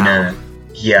 I mean, I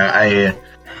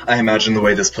imagine the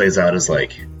way this plays out is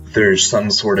like, there's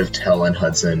some sort of tell in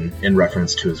Hudson in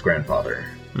reference to his grandfather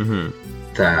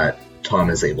that Tom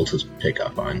is able to pick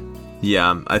up on.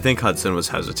 Yeah, I think Hudson was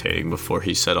hesitating before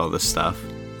he said all this stuff.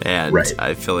 And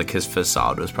I feel like his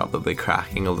facade was probably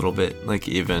cracking a little bit, like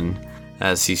even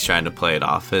as he's trying to play it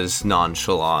off as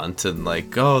nonchalant and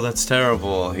like, oh, that's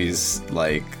terrible. He's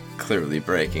like clearly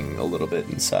breaking a little bit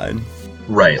inside.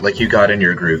 Right, like you got in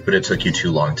your groove, but it took you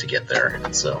too long to get there,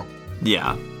 and so...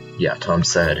 Yeah, Tom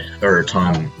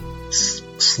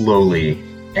slowly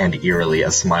and eerily,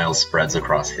 a smile spreads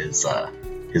across his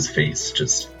face,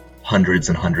 just hundreds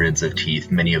and hundreds of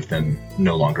teeth, many of them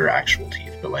no longer actual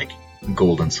teeth, but like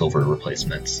gold and silver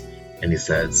replacements. And he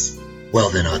says, "Well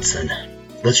then, Hudson,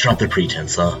 let's drop the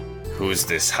pretense, huh?" Who's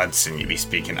this Hudson you be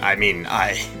speaking? I mean,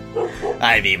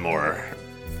 I be more...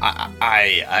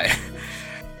 I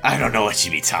don't know what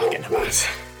you be talking about.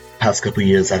 Past couple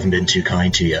years haven't been too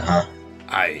kind to you, huh?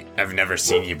 I've never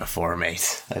seen you before,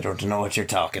 mate. I don't know what you're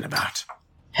talking about.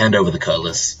 Hand over the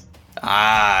cutlass.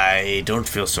 I don't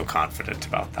feel so confident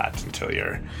about that until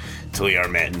your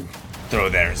men throw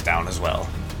theirs down as well.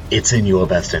 It's in your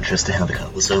best interest to hand the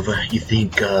cutlass over. You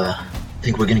think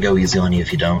we're gonna go easy on you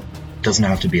if you don't? Doesn't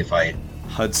have to be a fight.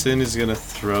 Hudson is gonna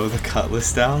throw the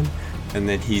cutlass down, and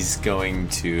then he's going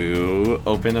to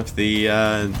open up the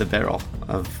barrel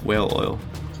of whale oil.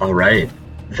 All right.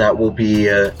 That will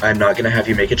be... I'm not going to have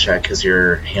you make a check because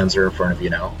your hands are in front of you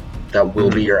now. That will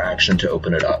be your action to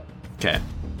open it up. Okay.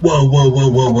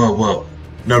 Whoa.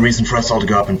 No reason for us all to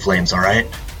go up in flames, all right?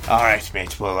 All right,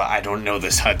 mate. Well, I don't know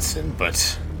this Hudson,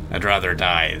 but I'd rather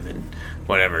die than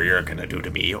whatever you're going to do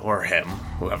to me or him,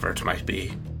 whoever it might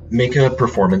be. Make a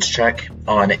performance check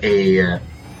on a...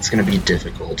 it's going to be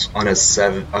difficult. On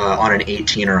an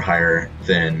 18 or higher,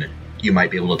 then you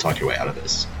might be able to talk your way out of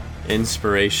this.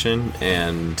 Inspiration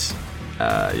and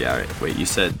wait, you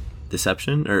said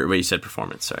deception? Or wait, you said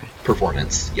performance, sorry.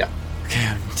 Performance, yeah. Okay,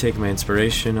 I'm taking my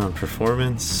inspiration on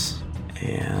performance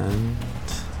and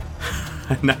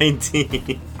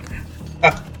 19.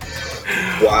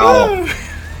 Wow.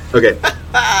 Okay.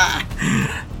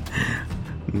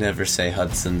 Never say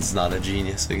Hudson's not a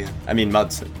genius again. I mean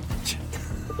Mudson.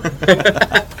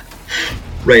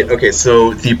 Right, okay,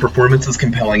 so the performance is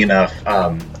compelling enough.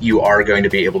 You are going to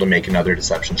be able to make another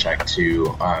deception check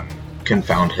to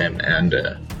confound him and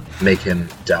make him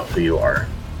doubt who you are.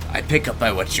 I pick up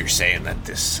by what you're saying that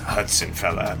this Hudson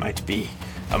fella might be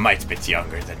a mite bit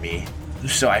younger than me.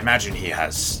 So I imagine he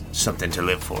has something to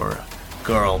live for. A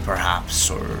girl,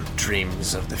 perhaps, or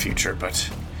dreams of the future, but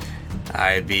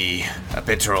I be a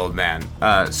bitter old man.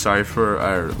 Sorry for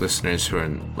our listeners who are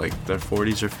in, like, their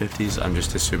 40s or 50s. I'm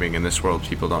just assuming in this world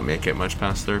people don't make it much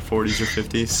past their 40s or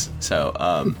 50s. So,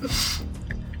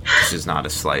 this is not a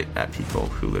slight at people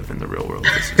who live in the real world.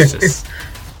 This is just...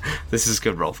 This is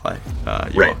good roleplay.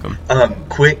 You're welcome.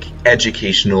 Quick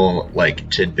educational, like,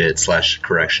 tidbit /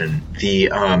 correction.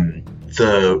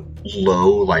 The low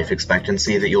life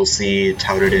expectancy that you'll see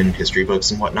touted in history books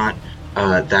and whatnot,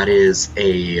 that is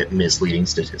a misleading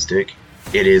statistic.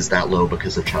 It is that low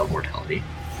because of child mortality.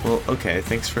 Well, okay,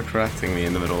 thanks for correcting me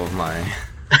in the middle of my...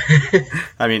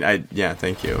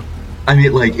 thank you. I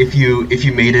mean, like, if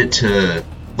you made it to,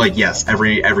 like, yes,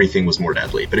 everything was more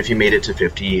deadly, but if you made it to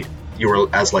 50, you were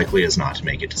as likely as not to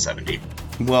make it to 70.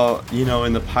 Well,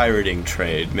 in the pirating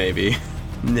trade, maybe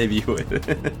you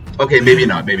would. Okay, maybe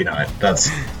not. That's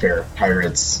fair.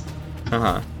 Pirates.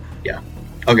 Uh-huh. Yeah.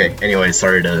 Okay, anyway,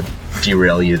 sorry to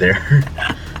derail you there.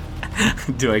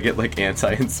 Do I get, like,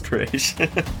 anti-inspiration?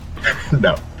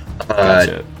 No.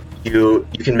 Gotcha. You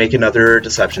can make another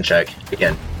deception check.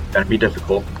 Again, that'd be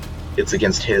difficult. It's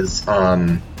against his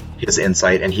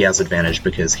insight, and he has advantage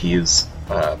because he's,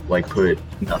 put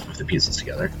enough of the pieces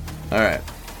together. Alright.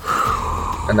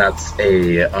 And that's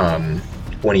a,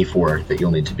 24 that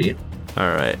you'll need to beat.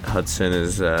 Alright, Hudson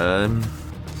is,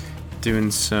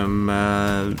 doing some,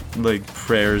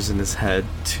 prayers in his head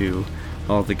to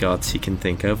all the gods he can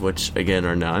think of, which, again,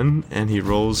 are none, and he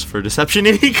rolls for deception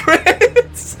and he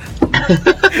crits!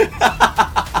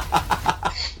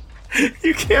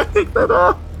 You can't make that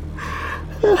up!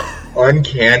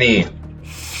 Uncanny.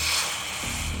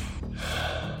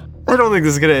 I don't think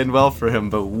this is gonna end well for him,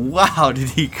 but wow, did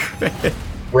he crit?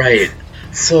 Right.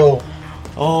 So...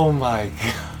 Oh my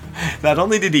god. Not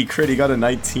only did he crit, he got a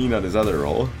 19 on his other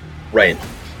roll. Right.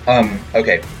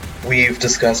 Okay. We've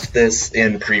discussed this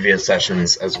in previous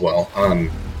sessions as well.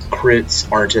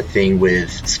 Crits aren't a thing with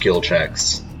skill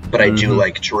checks, but I do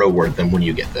like to reward them when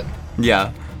you get them.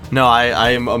 Yeah. No,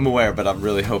 I'm aware, but I'm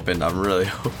really hoping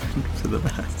for the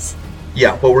best.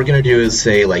 Yeah, what we're gonna do is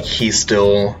say, like, he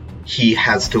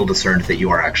has still discerned that you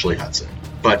are actually Hudson.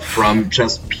 But from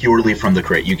just purely from the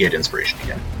crit, you get inspiration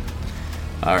again.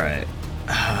 Alright.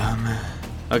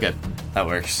 Okay, that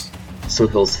works. So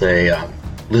he'll say,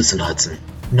 listen, Hudson,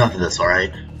 enough of this,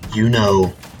 alright? You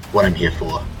know what I'm here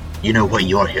for. You know what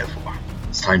you're here for.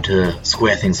 It's time to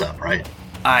square things up, right?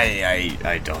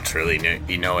 I don't really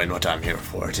be knowing what I'm here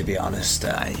for, to be honest.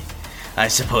 I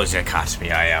suppose you caught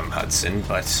me. I am Hudson,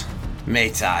 but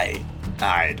mate, I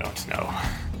don't know.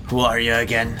 Who are you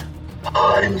again?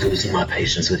 I'm losing my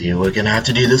patience with you. We're gonna have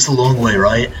to do this the long way,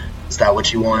 right? Is that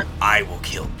what you want? I will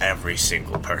kill every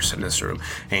single person in this room,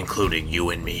 including you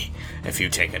and me, if you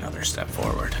take another step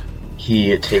forward.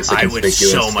 He takes a conspicuous step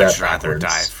I would so much rather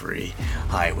backwards. die free.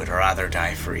 I would rather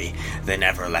die free than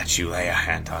ever let you lay a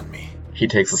hand on me. He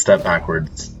takes a step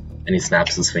backwards, and he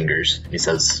snaps his fingers. He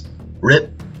says,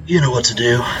 Rip, you know what to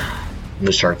do. And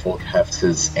the shark folk hefts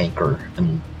his anchor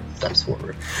and steps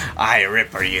forward. Aye,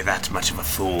 Rip, are you that much of a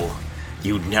fool?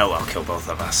 You know I'll kill both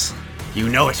of us. You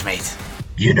know it, mate.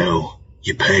 You know,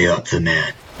 you pay up the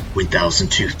man. When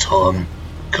Thousand Tooth Tom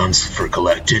comes for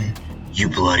collecting, you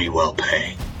bloody well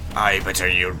pay. Aye, but are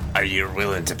you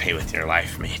willing to pay with your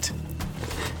life, mate?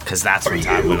 'Cause that's what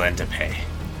I'm willing to pay.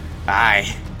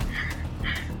 Aye.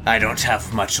 I don't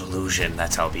have much illusion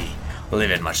that I'll be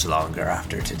living much longer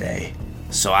after today.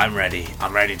 So I'm ready.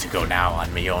 I'm ready to go now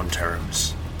on my own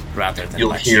terms, rather than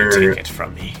let you take it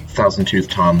from me. Thousand Tooth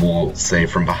Tom will say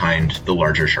from behind the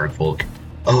larger shark folk,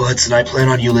 Oh, Hudson, I plan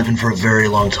on you living for a very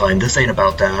long time. This ain't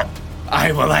about that.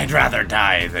 I'd rather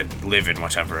die than live in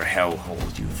whatever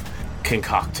hellhole you've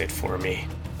concocted for me.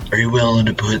 Are you willing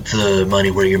to put the money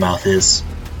where your mouth is?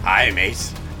 Aye,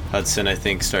 mate. Hudson, I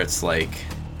think,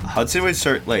 Hudson would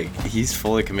start, he's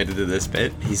fully committed to this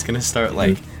bit. He's gonna start,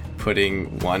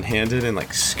 putting one-handed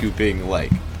and, scooping,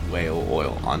 whale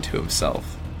oil onto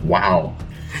himself. Wow.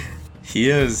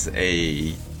 He is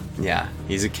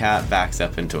he's a cat backed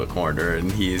up into a corner,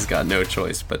 and he's got no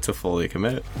choice but to fully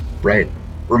commit. Right.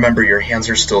 Remember, your hands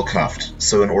are still cuffed,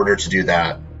 so in order to do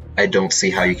that, I don't see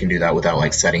how you can do that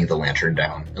without, setting the lantern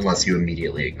down, unless you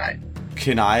immediately ignite.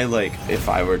 Can I, if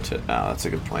I were to... Oh, that's a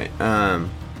good point.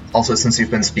 Also, since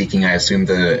you've been speaking, I assume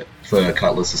the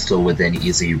cutlass is still within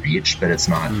easy reach, but it's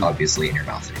not obviously in your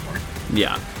mouth anymore.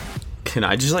 Yeah. Can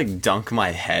I just, dunk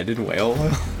my head in whale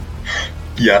oil?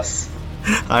 Yes.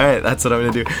 Alright, that's what I'm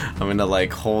gonna do. I'm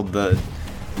gonna, hold the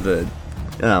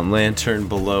lantern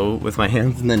below with my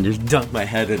hands, and then just dunk my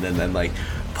head in, and then,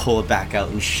 pull it back out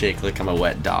and shake like I'm a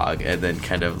wet dog, and then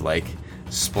kind of,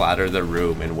 splatter the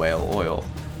room in whale oil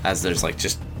as there's,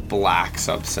 just black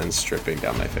substance dripping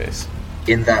down my face.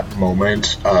 In that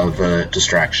moment of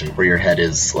distraction where your head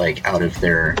is like out of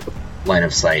their line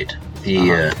of sight,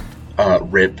 the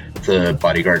Rip, the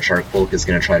bodyguard shark folk, is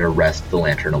going to try to wrest the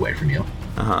lantern away from you.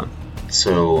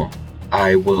 So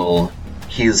I will...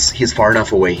 He's far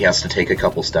enough away, he has to take a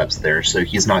couple steps there, so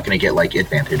he's not going to get, like,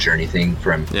 advantage or anything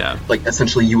from... Yeah. Like,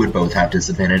 essentially, you would both have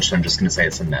disadvantage, so I'm just going to say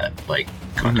it's a net, like,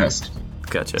 contest.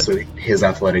 Gotcha. So his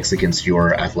athletics against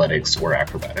your athletics or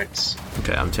acrobatics.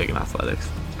 Okay, I'm taking athletics.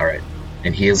 Alright.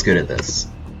 And he is good at this.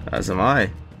 As am I.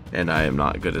 And I am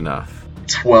not good enough.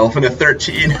 12 and a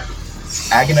 13.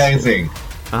 Agonizing.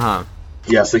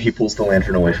 Yeah, so he pulls the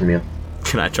lantern away from you.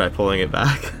 Can I try pulling it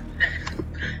back?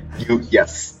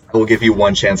 Yes. I will give you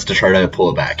one chance to try to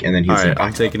pull it back, and then he's... Alright,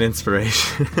 I'm taking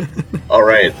inspiration.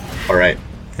 Alright.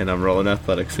 And I'm rolling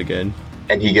athletics again.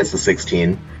 And he gets a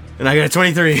 16. And I got a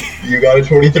 23. You got a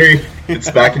 23. It's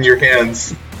back in your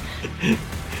hands.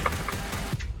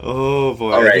 Oh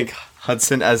boy. All right. I think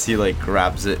Hudson, as he like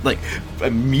grabs it, like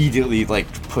immediately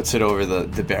like puts it over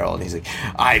the barrel, and he's like,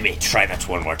 I may try that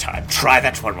one more time. Try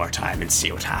that one more time and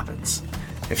see what happens.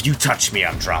 If you touch me,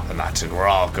 I'm dropping that, and we're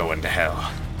all going to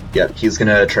hell. Yeah, he's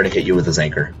gonna try to hit you with his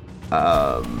anchor.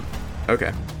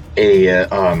 okay.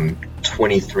 A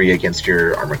 23 against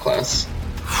your armor class.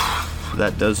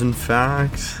 That does in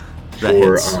fact. That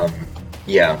For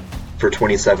hits. For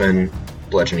 27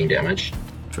 bludgeoning damage.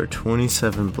 For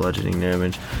 27 bludgeoning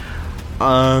damage.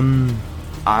 I'm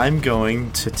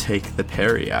going to take the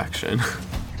parry action.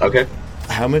 Okay.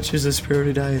 How much is this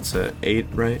parry die? It's a 8,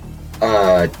 right?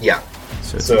 Yeah.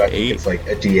 So I think it's like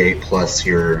a D8 plus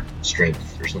your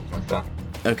strength or something like that.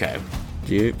 Okay.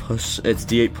 D8 plus... It's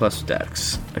D8 plus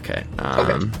dex. Okay.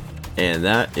 Okay. And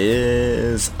that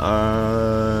is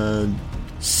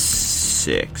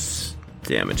 6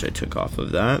 damage I took off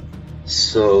of that.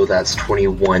 So that's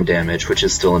 21 damage, which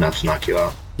is still enough to knock you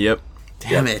out. Yep.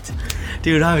 Damn it.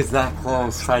 Dude, I was that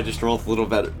close. I just rolled a little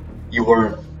better. You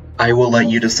were. I will let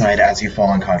you decide as you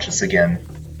fall unconscious again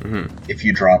if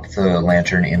you drop the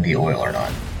lantern in the oil or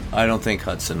not. I don't think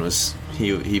Hudson was...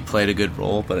 He played a good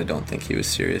role, but I don't think he was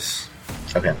serious.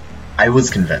 Okay. I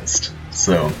was convinced,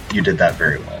 so you did that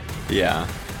very well. Yeah,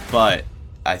 but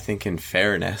I think in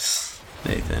fairness,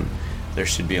 Nathan, there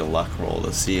should be a luck roll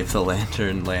to see if the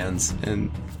lantern lands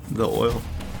in the oil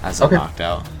as I'm knocked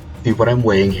out. See, what I'm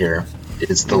weighing here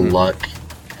is the luck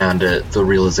and the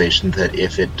realization that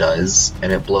if it does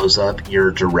and it blows up,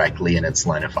 you're directly in its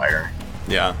line of fire.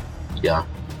 Yeah. Yeah.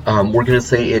 We're going to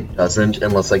say it doesn't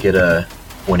unless I get a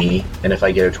 20, and if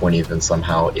I get a 20, then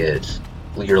somehow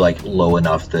you're like low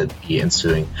enough that the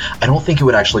ensuing... I don't think it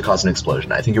would actually cause an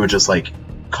explosion. I think it would just like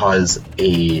cause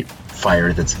a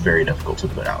fire that's very difficult to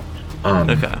put out.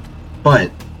 Okay.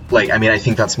 But, like, I mean, I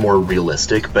think that's more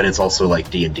realistic, but it's also like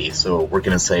D&D, so we're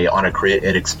going to say on a crit,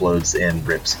 it explodes in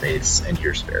Rip's face, and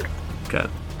you're spared. Okay.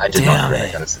 I did not crit,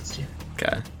 I got a 16.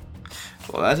 Okay.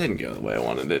 Well, that didn't go the way I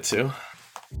wanted it to.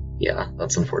 Yeah,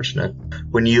 that's unfortunate.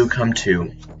 When you come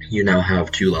to, you now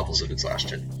have 2 levels of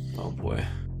exhaustion. Oh boy.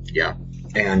 Yeah.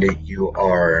 And you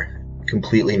are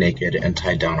completely naked and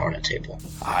tied down on a table.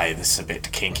 Aye, this is a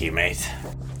bit kinky, mate.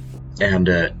 And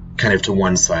kind of to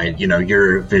one side, you know,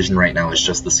 your vision right now is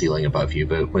just the ceiling above you,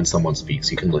 but when someone speaks,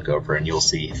 you can look over and you'll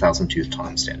see Thousand Tooth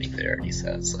Tom standing there, and he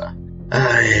says,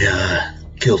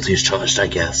 guilty as charged, I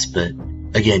guess, but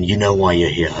again, you know why you're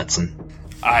here, Hudson.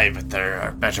 Aye, but there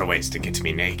are better ways to get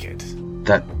me naked.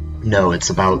 No,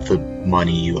 it's about the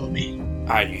money you owe me.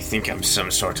 Aye, you think I'm some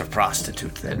sort of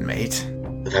prostitute then, mate?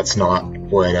 That's not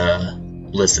what,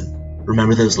 listen,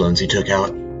 remember those loans you took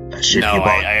out? That shit no, you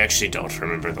bought? I actually don't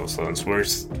remember those loans.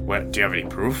 What, do you have any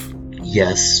proof?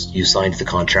 Yes, you signed the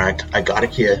contract. I got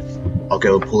it here. I'll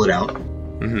go pull it out.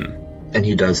 Mm-hmm. And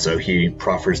he does so. He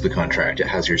proffers the contract. It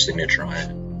has your signature on it,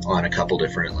 on a couple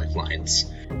different, like, lines.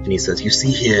 And he says, you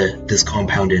see here this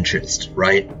compound interest,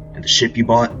 right? And the ship you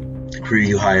bought, the crew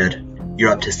you hired,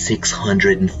 you're up to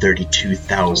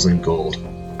 632,000 gold.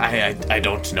 I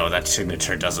don't know. That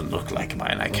signature doesn't look like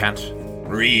mine. I can't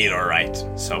read or write,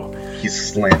 so... He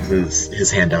slams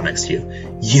his hand down next to you.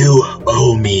 You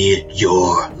owe me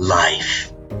your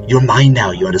life. You're mine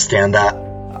now, you understand that?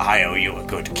 I owe you a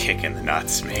good kick in the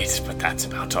nuts, mate, but that's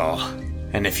about all.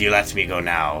 And if you let me go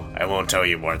now, I won't owe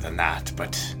you more than that,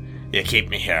 but you keep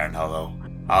me here and I'll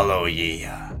owe ye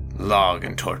a long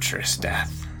and torturous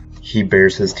death. He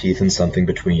bares his teeth in something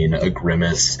between a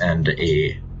grimace and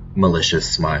a malicious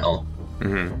smile.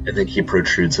 Mm-hmm. And then he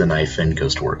protrudes a knife and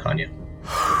goes to work on you.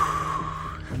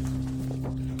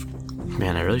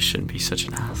 Man, I really shouldn't be such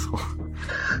an asshole.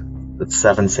 That's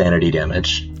 7 sanity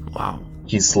damage. Wow.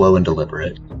 He's slow and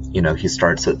deliberate. You know, he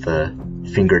starts at the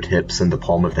fingertips and the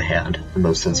palm of the hand, the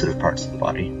most sensitive parts of the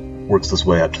body. Works his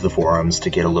way up to the forearms to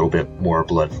get a little bit more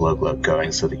blood flow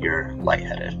going so that you're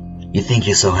lightheaded. You think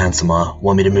you're so handsome, huh?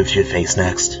 Want me to move to your face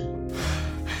next?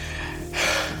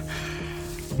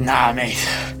 Nah, mate.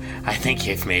 I think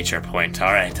you've made your point.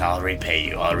 Alright, I'll repay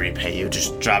you.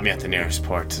 Just drop me at the nearest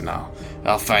port and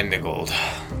I'll find the gold.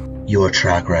 Your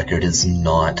track record is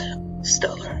not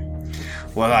stellar.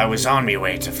 Well, I was on my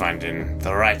way to finding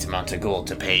the right amount of gold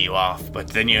to pay you off, but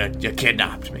then you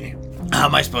kidnapped me. How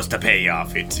am I supposed to pay you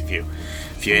off if you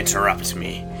interrupt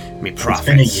me profits? It's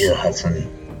been a year, Hudson.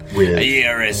 With a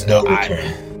year is no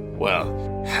return.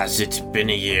 Well, has it been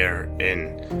a year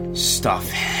in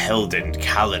Stoffhelden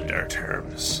calendar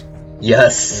terms?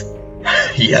 Yes.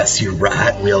 Yes, you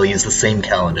rat. We all use the same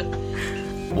calendar.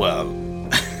 Well...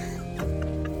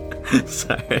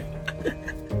 Sorry.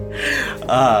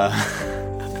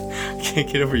 Can't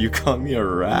get over you calling me a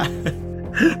rat.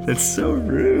 That's so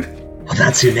rude. Well,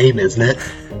 that's your name, isn't it?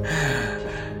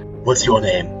 What's your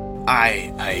name?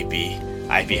 I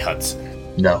be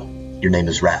Hudson. No, your name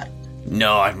is Rat.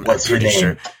 No, I'm What's your pretty name?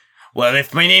 sure. Well,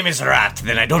 if my name is Rat,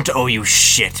 then I don't owe you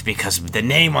shit because the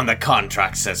name on the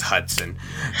contract says Hudson.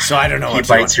 So I don't know what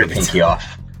He bites your pinky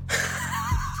off.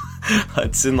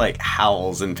 Hudson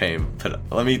howls in pain. But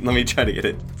let me try to get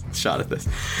a shot at this.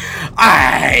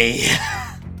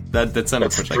 That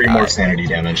sounded That's much 3 more sanity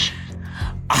damage.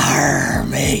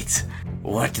 Mate.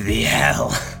 What the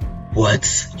hell?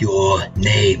 What's your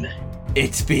name?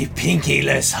 It be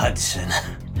Pinkyless Hudson.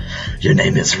 Your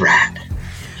name is Rat.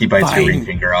 He bites your ring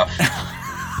finger off.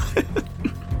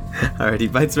 Alright, he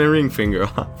bites my ring finger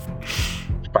off.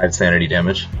 5 sanity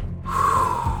damage.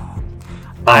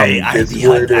 I be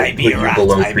a rat.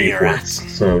 Below I be a rat.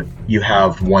 So you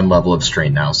have 1 level of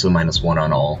strain now, so -1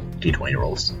 on all d20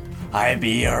 rolls. I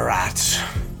be a rat.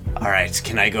 Alright,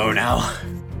 can I go now?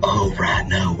 Oh, Rat,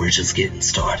 no, we're just getting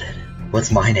started.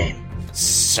 What's my name?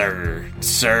 Sir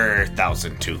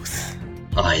Thousand Tooth.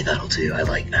 Aye, that'll do. I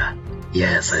like that.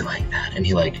 Yes, I like that. And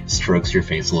he strokes your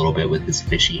face a little bit with his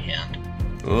fishy hand.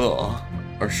 Ugh.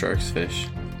 Or shark's fish.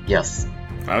 Yes.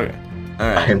 Okay.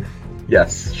 Alright.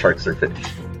 Yes, sharks are fish.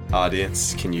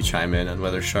 Audience, can you chime in on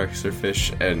whether sharks are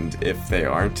fish? And if they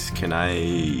aren't, can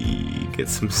I get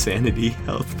some sanity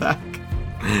health back?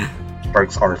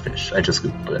 Sharks are fish. I just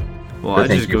googled it. Well, but I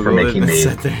thank just you for googled making it me.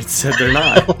 and it said they're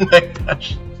not. Oh my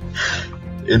gosh.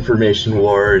 Information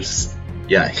wars.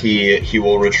 Yeah, he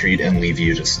will retreat and leave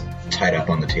you just tied up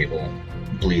on the table,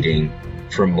 bleeding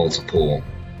from multiple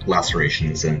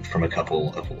lacerations and from a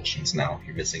couple avulsions now.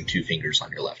 You're missing 2 fingers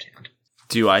on your left hand.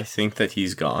 Do I think that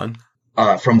he's gone?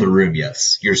 From the room,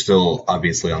 yes. You're still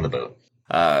obviously on the boat.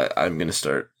 I'm gonna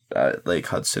start,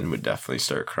 Hudson would definitely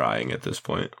start crying at this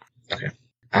point. Okay.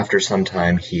 After some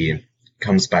time, he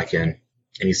comes back in,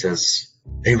 and he says,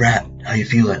 "Hey, Rat, how you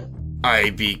feeling?" I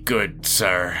be good,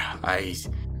 sir.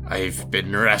 I've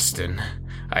been resting.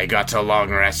 I got a long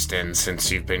rest in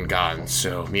since you've been gone,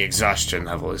 so me exhaustion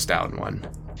level is down 1.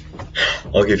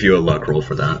 I'll give you a luck roll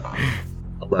for that.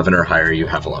 11 or higher, you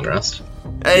have a long rest.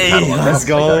 Hey, You've had a long let's rest. I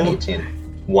got an go! 18.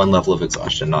 1 level of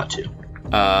exhaustion, not 2.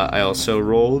 I also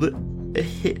rolled a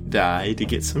hit die to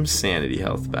get some sanity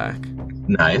health back.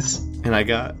 Nice. And I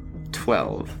got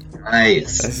 12.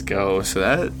 Nice. Let's go. So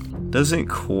that doesn't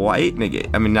quite negate.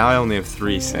 I mean, now I only have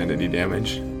 3 sanity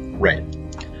damage. Right.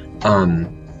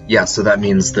 Yeah, so that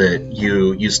means that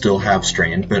you still have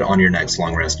strain, but on your next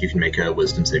long rest, you can make a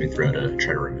wisdom saving throw to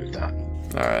try to remove that.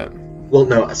 Alright. Well,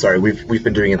 no, sorry, we've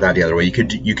been doing it the other way. You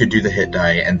could do the hit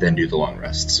die and then do the long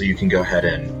rest. So you can go ahead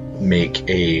and make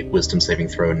a wisdom saving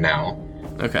throw now.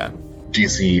 Okay.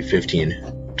 DC 15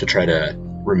 to try to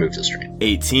remove the strain.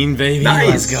 18, baby. Nice.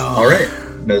 Let's go. All right.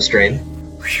 No strain.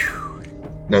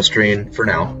 No strain for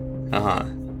now. Uh-huh.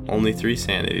 Only 3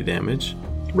 sanity damage.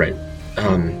 Right.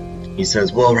 He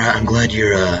says, "Well, Rat, I'm glad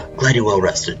you're well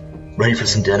rested. Ready for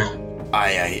some dinner?"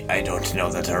 I don't know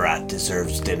that a rat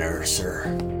deserves dinner,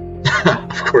 sir.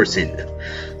 Of course he did.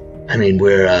 I mean,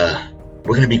 we're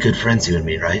gonna be good friends, you and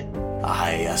me, right?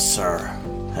 Aye, yes, sir.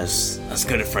 As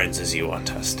good of friends as you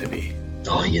want us to be.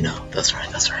 Oh, that's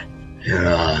right.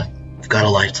 We've got a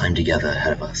lifetime together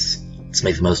ahead of us. Let's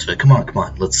make the most of it. Come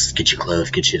on. Let's get you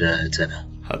clothed, get you to dinner.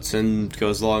 Hudson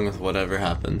goes along with whatever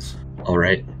happens. All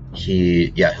right.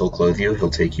 He'll clothe you. He'll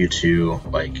take you to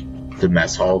the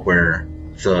mess hall where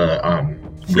the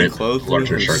He clothed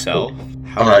larger himself? shark.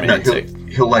 How No, romantic.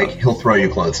 he'll throw you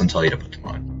clothes and tell you to put them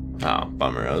on. Oh,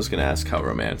 bummer. I was gonna ask how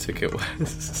romantic it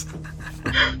was.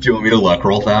 Do you want me to luck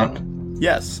roll that?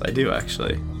 Yes, I do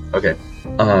actually. Okay.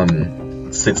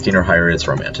 16 or higher is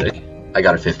romantic. I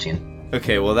got a 15.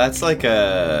 Okay, well, that's like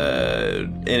a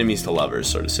enemies to lovers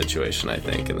sort of situation, I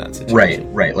think, in that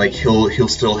situation. Right. Like, he'll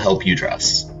still help you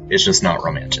dress. It's just not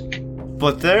romantic.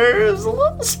 But there's a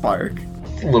little spark.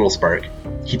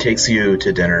 He takes you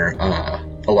to dinner,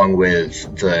 along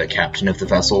with the captain of the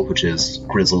vessel, which is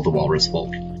Grizzle the Walrus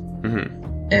Folk.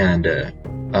 Mm-hmm. And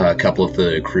a couple of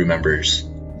the crew members.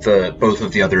 Both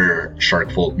of the other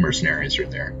Shark Folk mercenaries are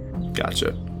there.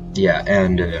 Gotcha. Yeah,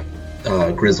 and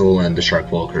Grizzle and the Shark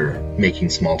Folk are making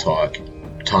small talk.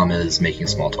 Tom is making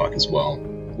small talk as well.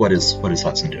 What is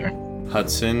Hudson doing?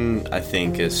 Hudson, I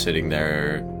think, is sitting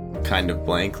there kind of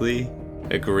blankly,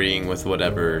 agreeing with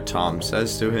whatever Tom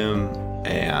says to him,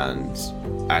 and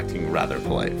acting rather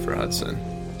polite for Hudson.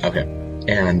 Okay.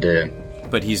 And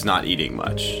but he's not eating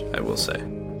much, I will say.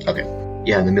 Okay.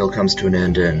 Yeah, and the meal comes to an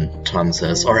end, and Tom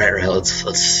says, "All right,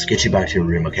 let's get you back to your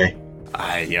room, okay?"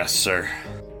 Yes, sir.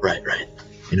 Right.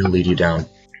 And he'll lead you down,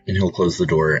 and he'll close the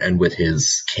door, and with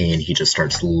his cane, he just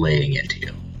starts laying into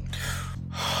you.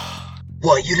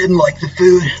 What, you didn't like the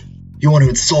food? You want to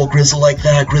insult Grizzle like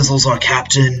that? Grizzle's our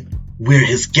captain. We're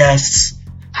his guests.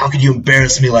 How could you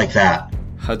embarrass me like that?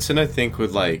 Hudson, I think,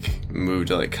 would, move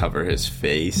to, cover his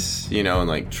face,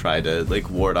 and, try to,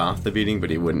 ward off the beating, but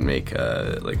he wouldn't make,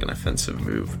 an offensive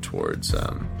move towards,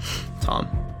 Tom.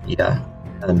 Yeah,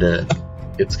 and,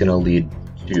 it's gonna lead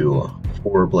to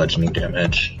 4 bludgeoning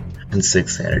damage and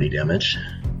 6 sanity damage.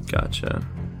 Gotcha.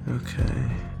 Okay.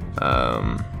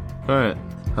 Alright.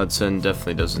 Hudson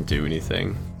definitely doesn't do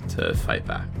anything to fight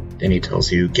back. And he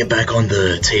tells you, "Get back on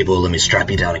the table, let me strap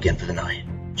you down again for the night.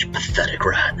 You pathetic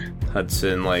rat."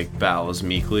 Hudson, bows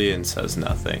meekly and says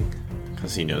nothing,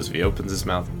 because he knows if he opens his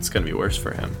mouth, it's gonna be worse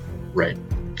for him. Right.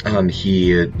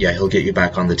 He'll get you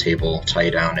back on the table, tie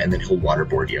you down, and then he'll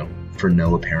waterboard you for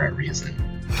no apparent reason,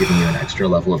 giving you an extra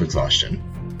level of exhaustion.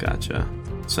 Gotcha.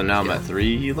 So now I'm at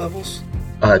 3 levels?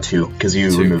 2, because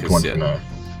you removed one from the...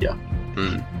 Yeah.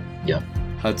 Yeah.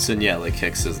 Hudson,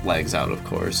 kicks his legs out, of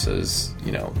course, as,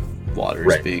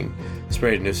 water's being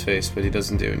sprayed in his face, but he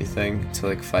doesn't do anything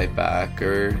to, fight back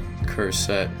or curse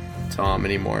at Tom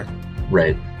anymore.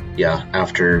 Right. Yeah,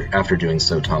 after doing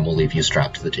so, Tom will leave you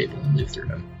strapped to the table and leave the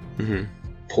room. Mm-hmm.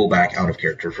 Pull back out of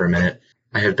character for a minute.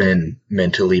 I have been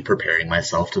mentally preparing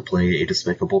myself to play a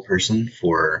despicable person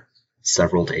for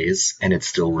several days, and it's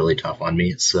still really tough on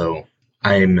me, so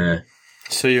I'm...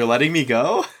 So you're letting me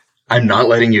go? I'm not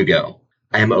letting you go.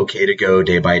 I am okay to go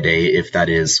day by day if that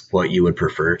is what you would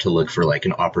prefer, to look for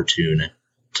an opportune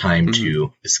time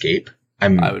to escape. I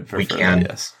would prefer that,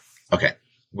 yes. Okay.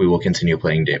 We will continue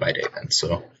playing day by day then.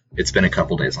 So it's been a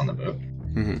couple days on the boat.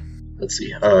 Mm-hmm. Let's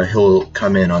see. He'll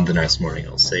come in on the next morning.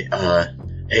 He'll say,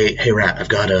 Hey, Rat, I've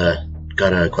got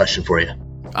a question for you.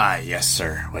 Yes,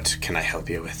 sir. What can I help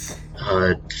you with?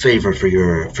 Favor for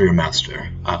your master,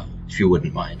 if you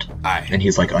wouldn't mind. Aye. And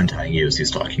he's untying you as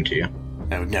he's talking to you.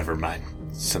 I would never mind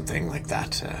something like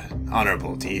that.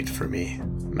 Honorable deed for me,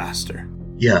 master.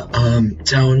 Yeah,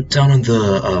 down on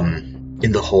the,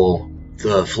 in the hole,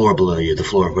 the floor below you, the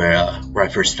floor where I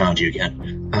first found you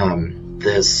again,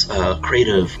 there's a crate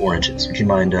of oranges. Would you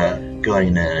mind,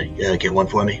 going and, get one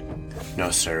for me? No,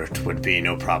 sir, it would be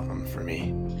no problem for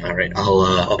me. Alright,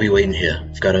 I'll be waiting here.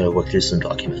 I've gotta work through some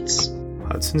documents.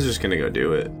 Hudson's just gonna go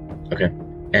do it. Okay.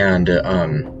 And,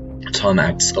 Tom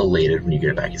acts elated when you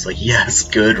get it back. He's like, "Yes,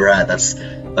 good, Rat, that's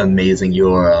amazing.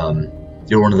 You're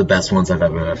one of the best ones I've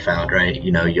ever found, right?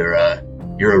 You're a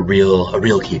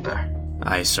real keeper."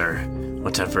 Aye, sir.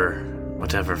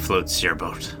 Whatever floats your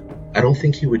boat. I don't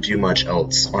think he would do much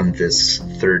else on this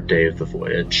 3rd day of the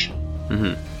voyage.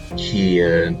 Mm-hmm.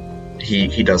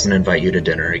 He doesn't invite you to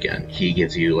dinner again. He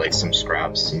gives you some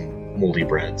scraps, some moldy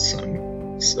bread,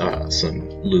 some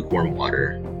lukewarm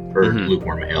water, or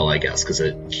lukewarm ale, I guess, because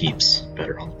it keeps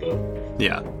better on the boat.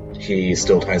 Yeah. He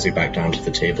still ties you back down to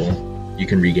the table. You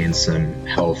can regain some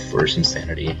health or some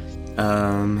sanity.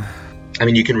 I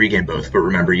mean, you can regain both, but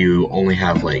remember, you only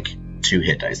have 2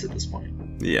 hit dice at this point.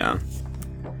 Yeah.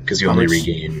 Because you only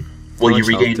regain. Well, you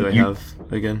regain. How much health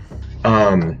do I have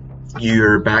again?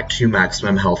 You're back to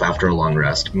maximum health after a long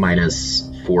rest, minus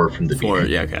 4 from the beginning. 4,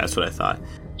 yeah, okay, that's what I thought.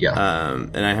 Yeah.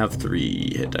 And I have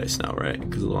 3 hit dice now, right?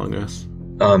 Because of the long rest.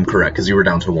 Correct, because you were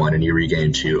down to 1 and you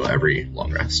regain 2 every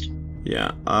long rest.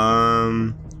 Yeah.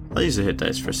 I'll use a hit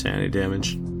dice for sanity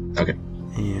damage. Okay.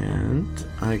 And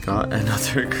I got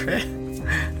another crit.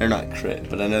 Or not crit,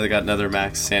 but I got another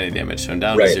max sanity damage, so I'm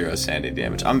down to 0 sanity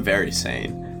damage. I'm very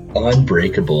sane.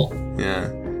 Unbreakable.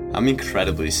 Yeah. I'm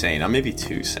incredibly sane. I'm maybe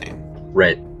too sane.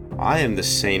 Right. I am the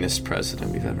sanest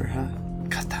president we've ever had.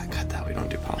 Cut that. We don't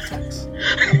do politics.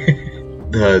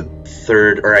 The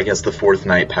 3rd, or I guess the 4th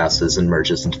night passes and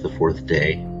merges into the 4th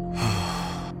day.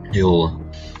 He'll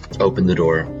open the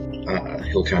door.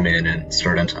 He'll come in and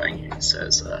start untying you. He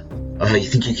says, you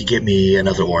think you could get me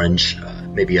another orange?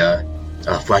 Maybe a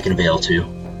flagon of ale, too?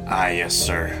 Yes,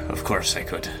 sir. Of course I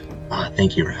could.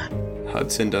 Thank you, Rat.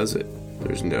 Hudson does it.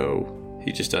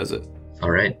 He just does it.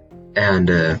 All right. And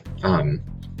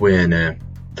when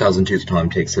Thousand Tooth Tom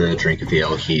takes a drink of the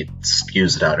ale, he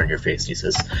spews it out on your face. He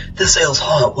says, "This ale's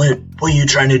hot. What are you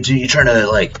trying to do? You trying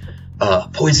to,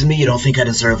 poison me? You don't think I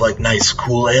deserve, nice,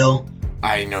 cool ale?"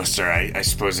 I know, sir. I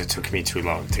suppose it took me too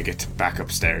long to get back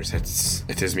upstairs.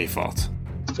 It is me fault.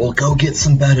 Well, go get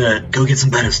some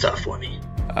better stuff for me.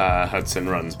 Hudson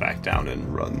runs back down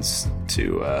and runs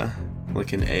to,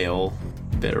 an ale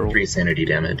barrel. 3 sanity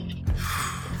damage.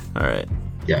 Alright.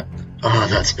 Yeah.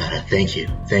 That's better. Thank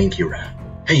you, Rat.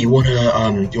 Hey, you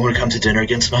wanna come to dinner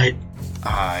again tonight?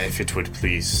 If it would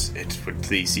please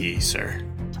ye, sir.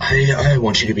 I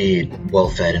want you to be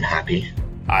well-fed and happy.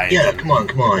 Yeah, come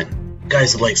on.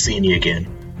 Guys would like seeing you again.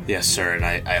 Yes, sir, and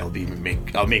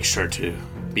I'll make sure to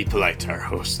be polite to our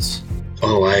hosts.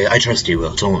 Oh, I trust you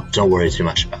will. Don't worry too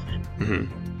much about it.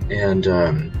 Mm-hmm. And,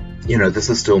 this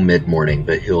is still mid-morning,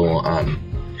 but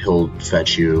he'll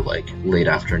fetch you, late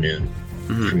afternoon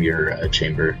from your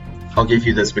chamber. I'll give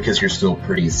you this because you're still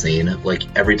pretty sane.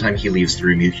 Every time he leaves the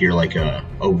room, you hear,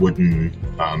 a wooden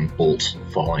bolt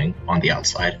falling on the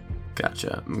outside.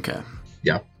 Gotcha. Okay.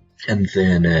 Yeah. And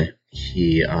then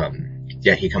he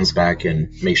comes back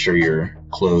and makes sure you're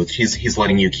clothed. He's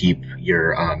letting you keep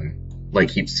your,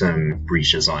 keep some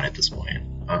breeches on at this point.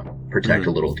 Protect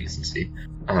a little decency.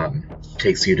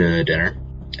 Takes you to dinner.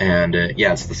 And,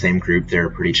 it's the same group. They're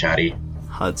pretty chatty.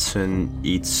 Hudson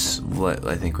eats what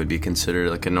I think would be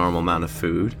considered a normal amount of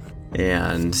food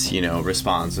and,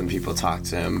 responds when people talk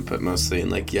to him, but mostly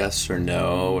in yes or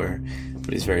no,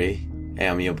 but he's very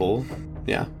amiable.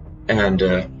 Yeah. And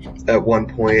at one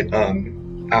point,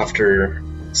 after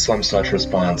some such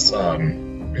response,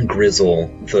 Grizzle,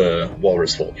 the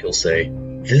walrus folk, he'll say,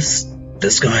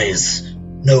 This guy's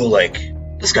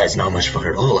not much fun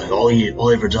at all. All he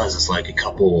ever does is a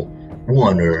couple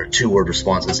 1 or 2 word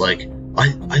responses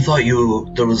I thought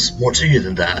there was more to you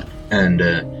than that. And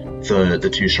the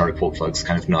 2 shark folk thugs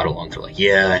kind of nod along. They're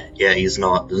yeah, there's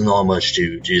not much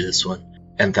to do this one.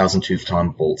 And Thousand Tooth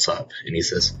Tom bolts up and he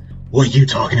says, "What are you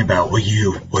talking about? What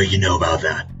you know about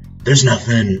that? There's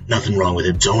nothing wrong with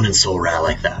him. Don't insult Rat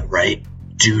like that, right?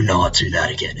 Do not do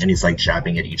that again." And he's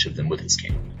jabbing at each of them with his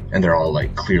cane. And they're all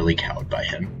clearly cowed by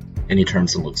him. And he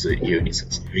turns and looks at you and he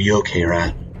says, "Are you okay,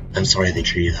 Rat? I'm sorry they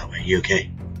treat you that way. You okay?"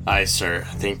 Aye, sir.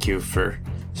 Thank you for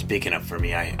speaking up for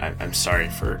me. I'm sorry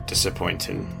for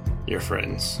disappointing your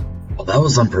friends. Well, that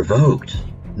was unprovoked.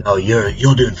 No, you're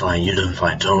doing fine. You're doing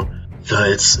fine.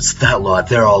 It's that lot.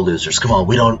 They're all losers. Come on,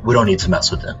 we don't need to mess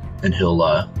with them. And he'll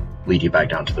lead you back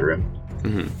down to the room.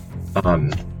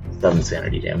 Mm-hmm. 7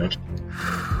 sanity damage.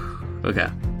 Okay.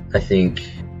 I think,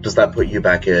 does that put you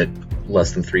back at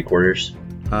less than 3/4?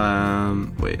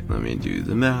 Wait, let me do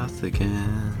the math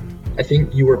again. I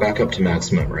think you were back up to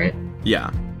maximum, right?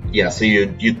 Yeah. Yeah, so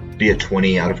you'd be at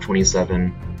 20 out of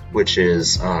 27, which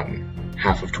is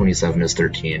half of 27 is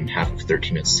 13, half of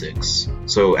 13 is 6.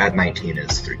 So at 19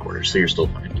 is 3/4, so you're still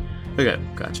fine. Okay,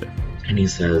 gotcha. And he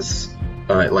says,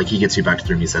 he gets you back to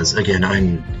the room, he says, "Again,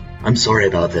 I'm sorry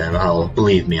about them.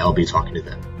 Believe me, I'll be talking to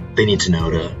them. They need to know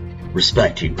to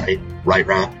respect you, right? Right,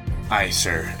 Rat?" Aye,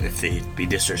 sir. If they be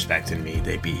disrespecting me,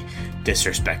 they be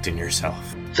disrespecting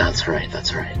yourself. That's right.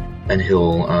 And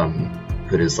he'll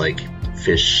put his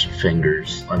fish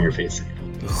fingers on your face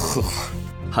again.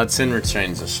 Hudson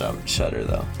restrains a shudder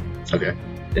though. Okay.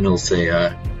 And he'll say,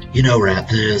 Rat,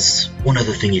 there's one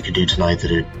other thing you can do tonight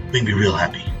that'd make me real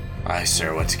happy. Aye,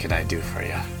 sir. What can I do for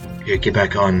you? Here, get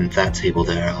back on that table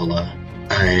there.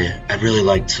 I'd really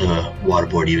like to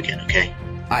waterboard you again, okay?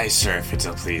 Aye, sir, if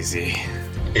it'll please ye.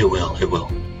 It will.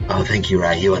 Oh, thank you,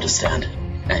 Rat. You understand.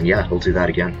 And yeah, he'll do that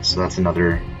again. So that's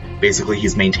another... Basically,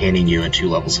 he's maintaining you at 2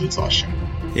 levels of exhaustion.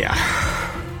 Yeah.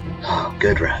 Oh,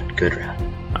 good Rat.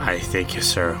 I thank you,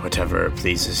 sir. Whatever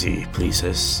pleases ye,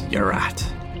 pleases your Rat.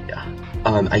 Yeah.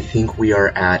 I think we are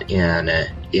at an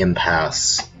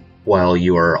impasse while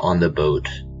you are on the boat.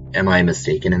 Am I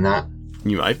mistaken in that?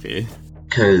 You might be.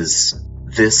 Because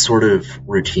this sort of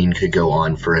routine could go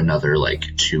on for another,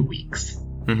 2 weeks.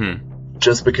 Mm-hmm.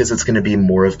 Just because it's going to be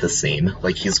more of the same.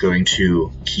 He's going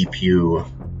to keep you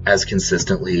as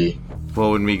consistently...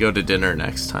 Well, when we go to dinner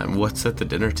next time, what's at the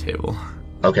dinner table?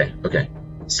 Okay.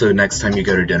 So next time you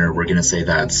go to dinner, we're going to say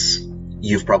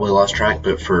you've probably lost track,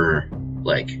 but for,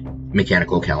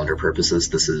 mechanical calendar purposes,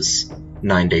 this is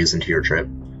 9 days into your trip.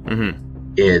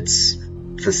 Mm-hmm. It's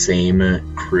the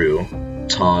same crew,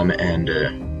 Tom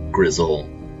and Grizzle,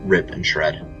 Rip and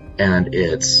Shred. And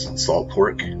it's salt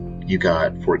pork. You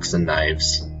got forks and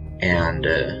knives and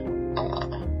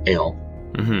ale.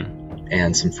 Mm-hmm.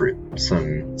 And some fruit.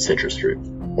 Some citrus fruit.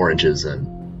 Oranges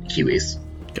and kiwis.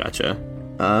 Gotcha.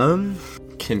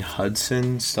 Can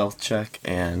Hudson stealth check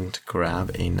and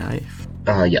grab a knife?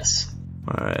 Yes.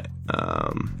 Alright,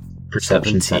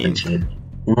 Perception 17.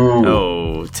 Ooh.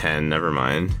 Oh, 10, never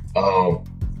mind. Oh.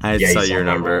 I saw your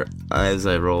number as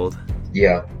I rolled.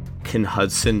 Yeah. Can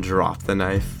Hudson drop the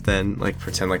knife then? Like,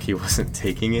 pretend like he wasn't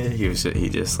taking it? He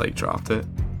just, like, dropped it?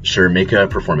 Sure, make a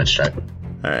performance check.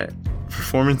 Alright.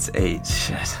 Performance 8.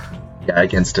 Shit. Yeah,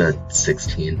 against a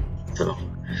 16. So...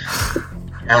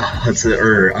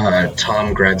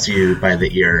 Tom grabs you by the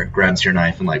ear, grabs your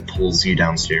knife, and, like, pulls you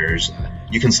downstairs.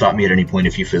 You can stop me at any point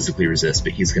if you physically resist,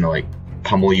 but he's gonna, like,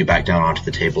 pummel you back down onto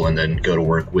the table and then go to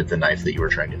work with the knife that you were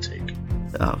trying to take.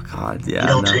 Oh, God, yeah. You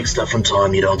don't take stuff from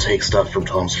Tom. You don't take stuff from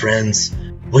Tom's friends.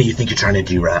 What do you think you're trying to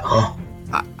do, Rat, huh?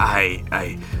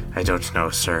 I don't know,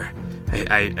 sir.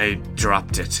 I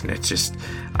dropped it, and it just...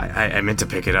 I meant to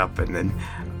pick it up, and then...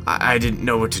 I didn't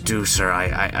know what to do, sir.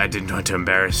 I didn't want to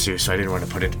embarrass you, so I didn't want to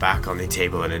put it back on the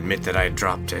table and admit that I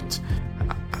dropped it.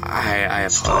 I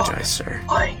apologize, sir.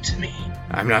 Lying to me.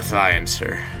 I'm not lying,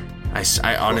 sir.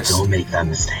 I honest... Don't make that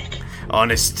mistake.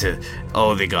 Honest to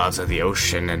all the gods of the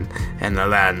ocean and the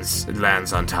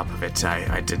lands on top of it,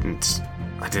 I didn't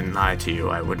lie to you.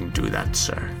 I wouldn't do that,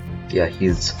 sir. Yeah,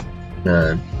 he's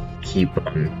gonna keep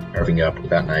carving you up with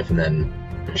that knife and then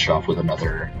finish off with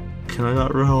another. Can I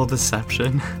not roll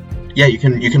deception? Yeah, you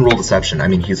can roll deception. I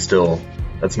mean, he's still...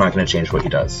 That's not going to change what he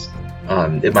does.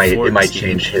 It might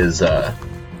change his...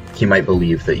 He might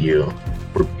believe that you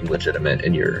were being legitimate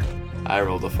in your... I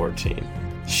rolled a 14.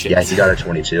 Shit. Yeah, he got a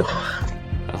 22.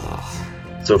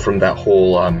 So from that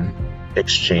whole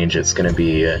exchange, it's going to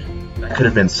be... that could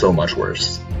have been so much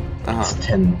worse. It's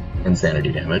 10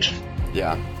 insanity damage.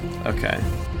 Yeah. Okay.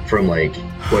 From, like,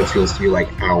 what feels to you like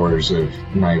hours of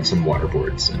knives and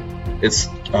waterboards. And it's,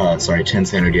 10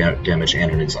 sanity damage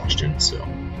and an exhaustion. So,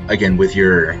 again, with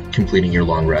your completing your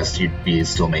long rest, you'd be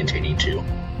still maintaining two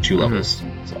levels of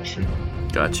exhaustion.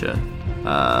 Gotcha.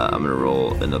 I'm gonna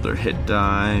roll another hit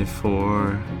die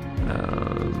for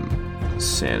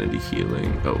sanity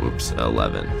healing.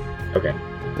 11. Okay.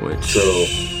 Which,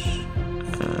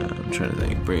 I'm trying to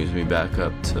think, brings me back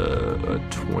up to a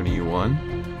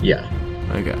 21. Yeah.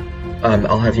 Okay.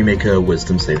 I'll have you make a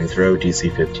wisdom saving throw,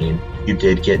 DC 15. You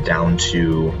did get down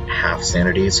to half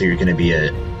sanity, so you're going to be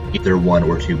at either 1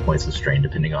 or 2 points of strain,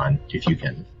 depending on if you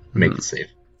can make the save.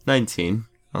 19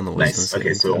 on the wisdom Nice. saving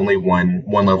Okay, so throw. only one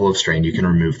level of strain. You can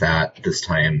remove that this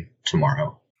time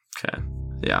tomorrow. Okay.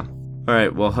 Yeah. All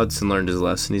right. Well, Hudson learned his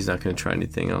lesson. He's not going to try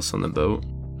anything else on the boat.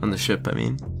 On the ship, I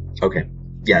mean. Okay.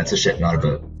 Yeah, it's a ship, not a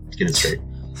boat. Get it straight.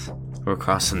 We're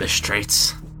crossing the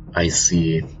straits. I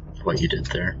see what you did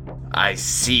there. I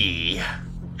see.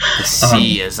 The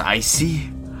sea is icy.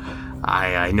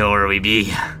 I know where we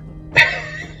be.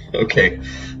 Okay.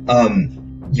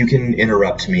 You can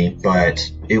interrupt me,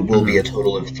 but it will be a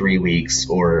total of 3 weeks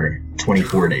or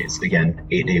 24 days. Again,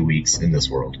 8-day weeks in this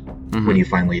world. When you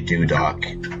finally do dock.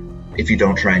 If you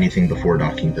don't try anything before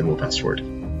docking, then we'll fast forward.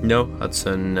 No,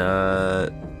 Hudson,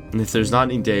 if there's not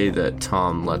any day that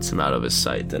Tom lets him out of his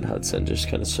sight, then Hudson just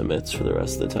kind of submits for the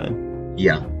rest of the time.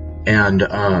 Yeah. And,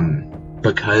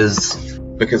 because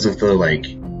of the, like,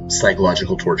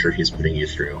 psychological torture he's putting you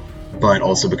through, but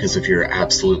also because of your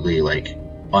absolutely, like,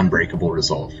 unbreakable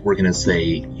resolve, we're gonna say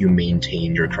you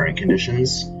maintain your current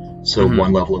conditions. So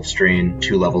 1 level of strain,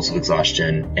 2 levels of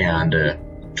exhaustion, and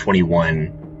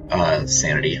 21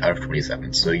 sanity out of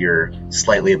 27. So you're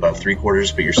slightly above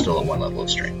 3/4, but you're still at 1 level of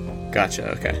strain.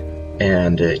 Gotcha, okay.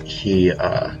 And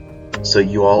so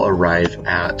you all arrive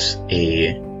at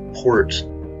a port.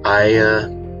 I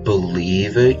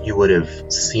believe you would have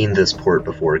seen this port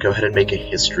before. Go ahead and make a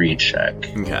history check.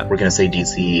 Okay. We're gonna say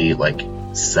DC, like,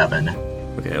 7.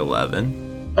 Okay,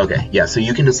 11. Okay, yeah, so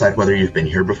you can decide whether you've been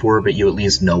here before, but you at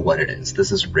least know what it is.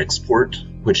 This is Rixport,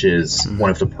 which is one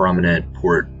of the prominent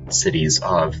port cities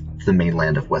of the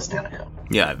mainland of West Danica.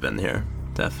 Yeah, I've been here.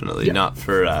 Definitely. Yeah. Not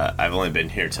for, I've only been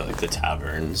here to, like, the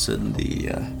taverns and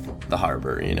the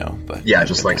harbor, you know, but... Yeah,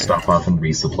 just, like, stop off and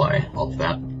resupply, all of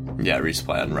that. Yeah,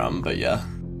 resupply on rum, but yeah.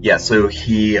 Yeah, so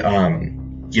he, you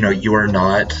know, you are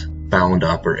not bound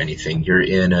up or anything. You're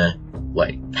in,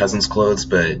 like, peasant's clothes,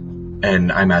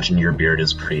 and I imagine your beard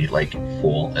is pretty, like,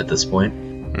 full at this point.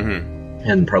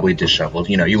 And probably disheveled.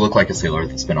 You know, you look like a sailor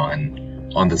that's been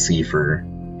on the sea for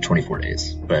 24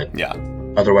 days. But yeah.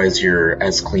 Otherwise, you're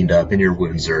as cleaned up and your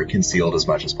wounds are concealed as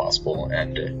much as possible.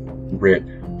 And Rip,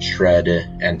 Shred,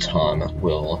 and Tom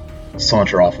will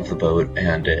saunter off of the boat,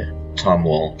 and Tom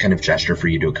will kind of gesture for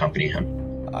you to accompany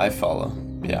him. I follow,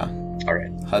 yeah. All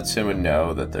right. Hudson would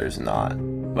know that there's not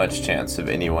much chance of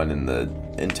anyone in the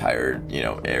entire,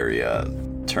 area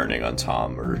turning on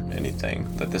Tom or anything.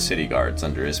 That the city guard's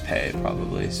under his pay,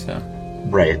 probably, so.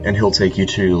 Right, and he'll take you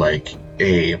to, like,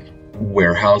 a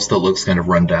warehouse that looks kind of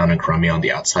run down and crummy on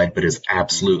the outside, but is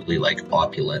absolutely, like,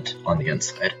 opulent on the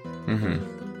inside.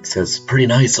 Mm-hmm. It says, pretty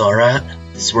nice, all right?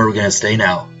 This is where we're gonna stay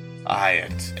now. Aye,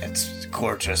 it's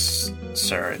gorgeous,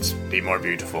 sir. It's be more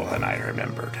beautiful than I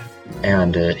remembered.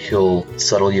 And he'll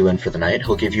settle you in for the night.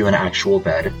 He'll give you an actual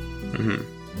bed.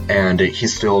 Mm-hmm. And he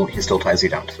still ties you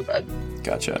down to the bed.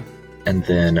 Gotcha. And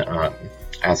then,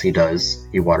 as he does,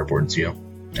 he waterboards you,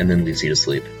 and then leaves you to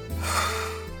sleep.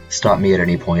 Stop me at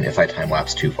any point if I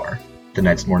time-lapse too far. The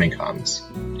next morning comes,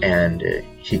 and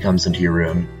he comes into your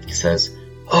room. He says,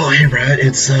 "Oh, hey, Brad,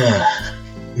 it's,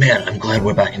 man, I'm glad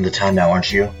we're back in the town now,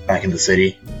 aren't you? Back in the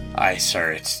city?" Aye,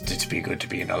 sir, it's be good to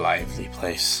be in a lively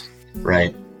place.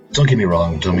 Right. Don't get me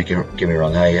wrong, get me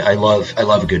wrong. I love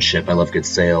a good ship, I love good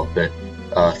sail, but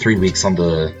 3 weeks on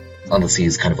the sea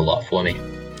is kind of a lot for me.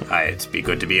 Aye, it's be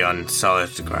good to be on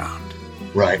solid ground.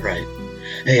 Right.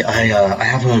 Hey, I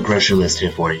have a grocery list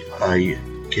here for you.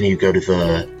 Can you go to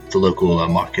the local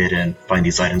market and find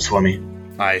these items for me?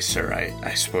 Aye, sir,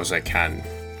 I suppose I can.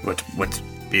 What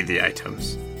be the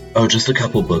items? Oh, just a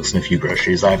couple books and a few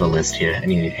groceries. I have a list here,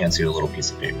 and he hands you a little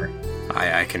piece of paper.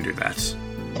 Aye, I can do that.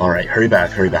 Alright, hurry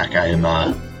back. I am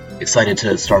excited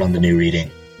to start on the new reading.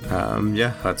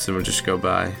 Yeah, Hudson would just go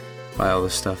buy all the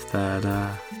stuff that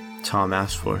Tom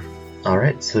asked for.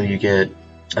 Alright, so you get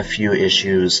a few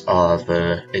issues of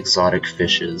Exotic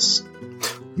Fishes.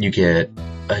 You get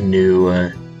a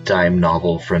new dime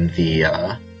novel from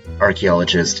the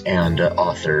archaeologist and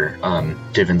author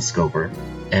Divin Scober.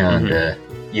 And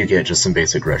you get just some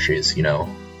basic groceries,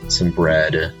 some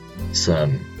bread,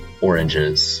 some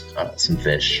oranges, some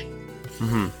fish.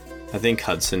 Mm-hmm. I think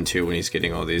Hudson, too, when he's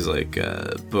getting all these,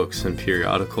 books and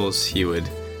periodicals, he would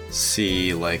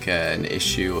see, an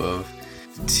issue of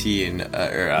Tea and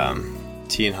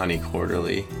Honey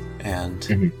Quarterly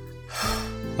and,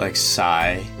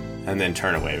 sigh, and then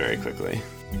turn away very quickly.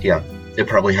 Yeah,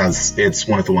 it's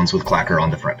one of the ones with Clacker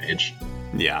on the front page.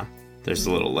 Yeah, there's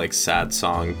a little, sad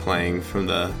song playing from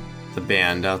the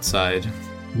band outside.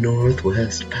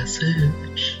 Northwest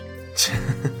Passage.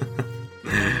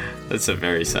 That's a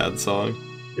very sad song.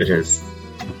 It is.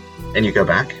 And you go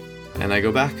back? And I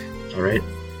go back. Alright.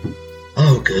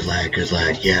 Oh, good lad.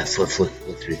 Yes, let's look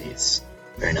through these.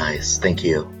 Very nice, thank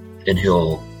you. And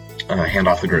he'll hand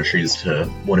off the groceries to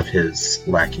one of his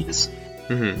lackeys.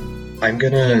 Mm-hmm. I'm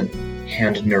gonna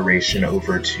hand narration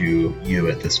over to you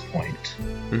at this point.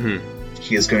 Mm-hmm.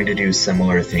 He is going to do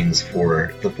similar things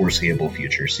for the foreseeable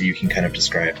future, so you can kind of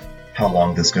describe how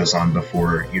long this goes on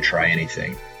before you try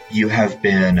anything. You have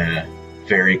been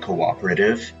very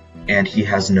cooperative, and he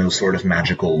has no sort of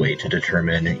magical way to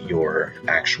determine your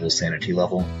actual sanity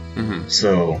level. Mm-hmm.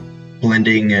 So,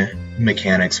 blending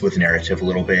mechanics with narrative a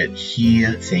little bit, he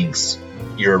thinks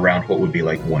you're around what would be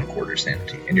 1/4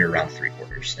 sanity, and you're around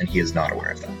 3/4, and he is not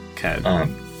aware of that. Okay.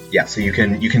 Yeah, so you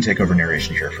can take over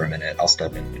narration here for a minute. I'll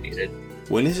step in when needed.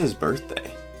 When is his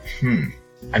birthday?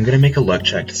 I'm gonna make a luck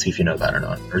check to see if you know that or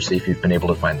not, or see if you've been able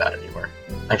to find that anywhere.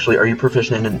 Actually, are you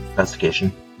proficient in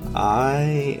investigation?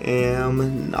 I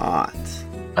am not.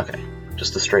 Okay,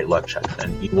 just a straight luck check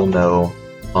then. You will know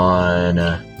on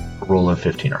a roll of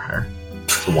 15 or higher.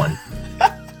 It's a 1.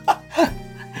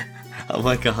 I'm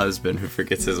like a husband who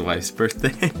forgets his wife's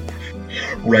birthday.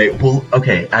 Right, well,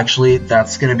 okay, actually,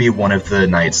 that's gonna be one of the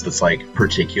nights that's,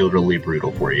 particularly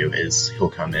brutal for you, is he'll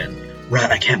come in. Right,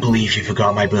 I can't believe you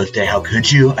forgot my birthday, how could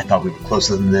you? I thought we were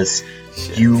closer than this.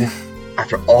 Shit. You,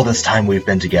 after all this time we've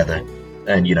been together.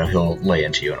 And, he'll lay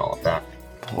into you and all of that.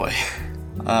 Boy.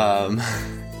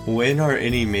 When are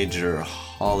any major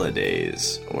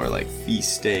holidays, or,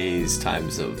 feast days,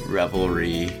 times of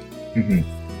revelry?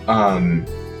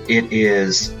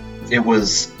 It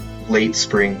was late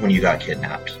spring when you got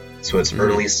kidnapped, so it's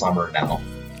early summer now.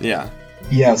 Yeah.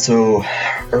 Yeah, so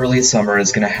early summer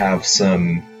is going to have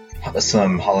some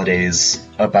holidays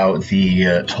about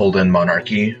the Tolden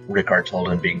monarchy, Rickard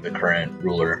Tolden being the current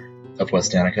ruler of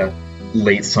West Danica.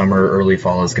 Late summer, early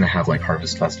fall is going to have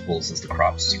harvest festivals as the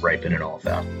crops ripen and all of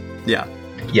that. Yeah.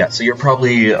 Yeah, so you're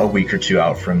probably a week or two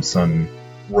out from some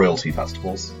royalty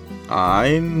festivals.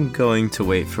 I'm going to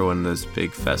wait for one of those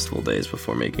big festival days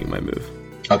before making my move.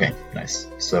 Okay, nice.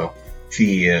 So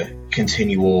the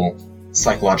continual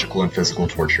psychological and physical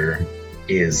torture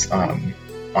is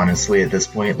honestly at this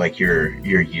point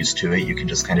you're used to it. You can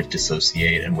just kind of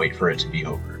dissociate and wait for it to be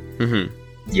over.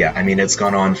 Mm-hmm. Yeah, I mean, it's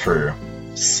gone on for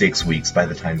 6 weeks by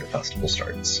the time the festival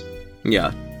starts.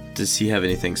 Yeah. Does he have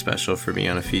anything special for me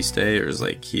on a feast day, or is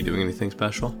like he doing anything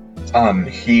special?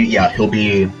 He'll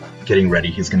be getting ready.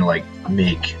 He's gonna like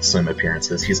make some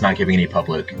appearances. He's not giving any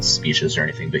public speeches or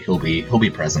anything, but he'll be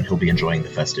present. He'll be enjoying the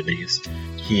festivities.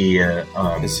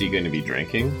 Is he going to be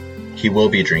drinking? He will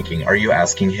be drinking. Are you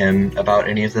asking him about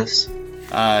any of this?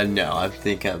 No. I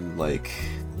think I'm like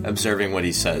observing what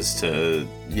he says to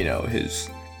his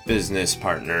business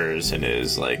partners and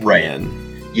his like man.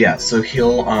 Yeah, so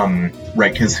he'll,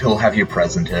 because he'll have you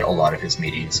present at a lot of his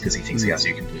meetings, because he thinks he has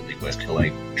you completely whipped. He'll,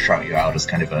 like, shout you out as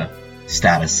kind of a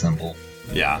status symbol.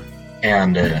 Yeah.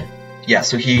 And,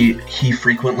 so he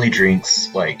frequently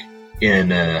drinks, like, in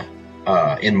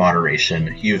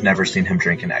moderation. You've never seen him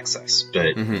drink in excess,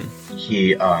 but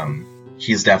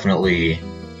he's definitely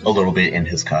a little bit in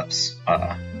his cups,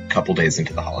 a couple days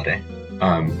into the holiday.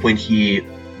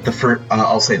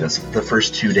 I'll say this, the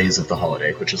first 2 days of the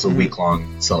holiday, which is a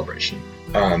week-long celebration,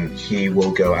 he will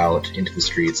go out into the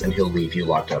streets and he'll leave you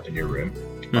locked up in your room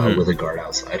with a guard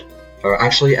outside.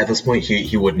 Actually, at this point,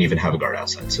 he wouldn't even have a guard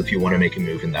outside, so if you want to make a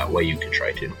move in that way, you could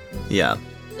try to. Yeah.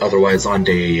 Otherwise, on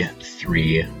day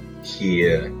 3,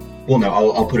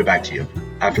 I'll put it back to you.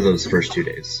 After those first 2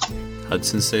 days.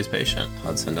 Hudson stays patient.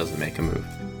 Hudson doesn't make a move.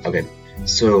 Okay,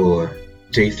 so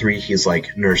day 3, he's,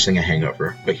 like, nursing a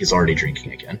hangover, but he's already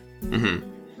drinking again.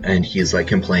 And he's, like,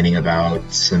 complaining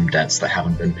about some debts that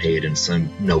haven't been paid and some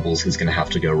nobles he's gonna have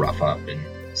to go rough up and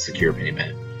secure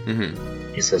payment.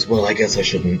 He says, well, I guess I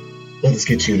shouldn't let this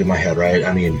get too to my head, right?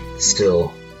 I mean,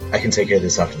 still, I can take care of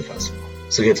this after the festival.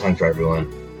 It's a good time for everyone.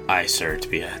 Aye, sir, to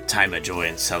be a time of joy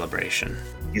and celebration.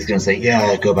 He's gonna say,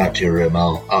 yeah, go back to your room.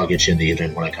 I'll get you in the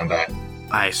evening when I come back.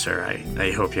 Aye, sir,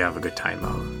 I hope you have a good time.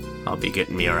 I'll be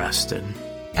getting me arrested.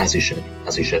 As you should.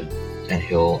 And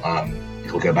he'll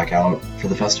go back out for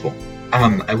the festival.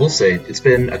 I will say, it's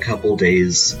been a couple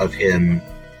days of him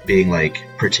being, like,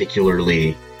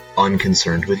 particularly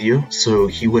unconcerned with you, so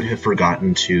he would have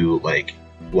forgotten to, like,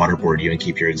 waterboard you and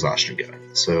keep your exhaustion going.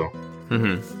 So,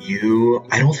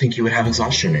 I don't think you would have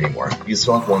exhaustion anymore. You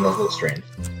still have 1 level of strain.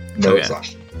 No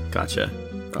exhaustion. Gotcha.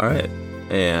 Alright.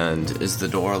 And is the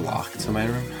door locked to my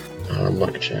room?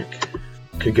 Luck check.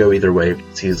 Could go either way,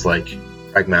 because he's, like,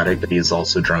 pragmatic, but he's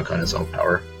also drunk on his own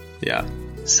power. Yeah.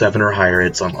 7 or higher,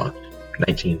 it's unlocked.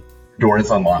 19. Door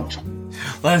is unlocked.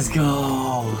 Let's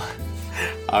go!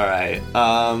 Alright,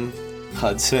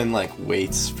 Hudson, like,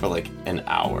 waits for, like, an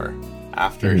hour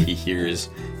after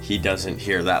he doesn't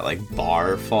hear that, like,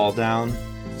 bar fall down.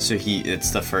 So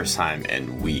it's the first time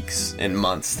in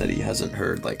months that he hasn't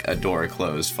heard, like, a door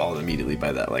close followed immediately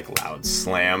by that, like, loud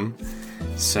slam.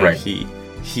 So he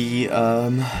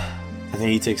I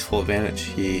think he takes full advantage.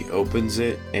 He opens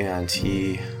it and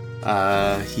he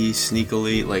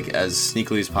sneakily, like, as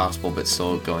sneakily as possible, but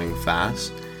still going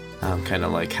fast, kind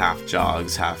of like half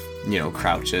jogs, half,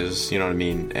 crouches, you know what I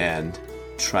mean, and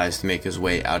tries to make his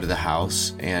way out of the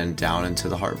house and down into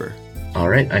the harbor.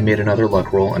 Alright, I made another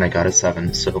luck roll and I got a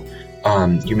 7, so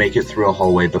you make it through a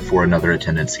hallway before another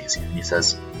attendant sees you, and he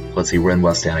says, let's see, we're in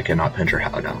West Danica, not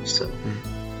Penterhow now, so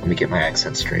let me get my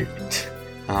accent straight.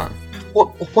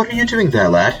 What are you doing there,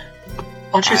 lad?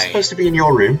 Aren't you supposed to be in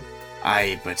your room?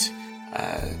 Aye, but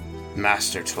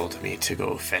Master told me to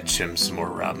go fetch him some more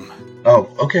rum. Oh,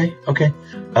 okay.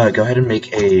 Go ahead and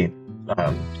make a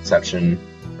deception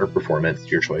or performance,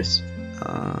 your choice.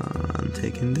 I'm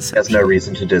taking deception. He has no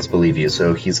reason to disbelieve you,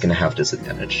 so he's gonna have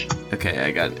disadvantage. Okay,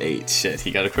 I got an 8. Shit,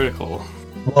 he got a critical.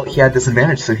 Well, he had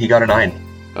disadvantage, so he got a 9.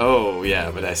 Oh, yeah,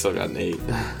 but I still got an 8.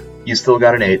 You still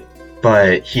got an 8,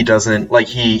 but he doesn't, like,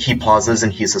 he pauses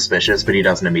and he's suspicious, but he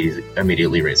doesn't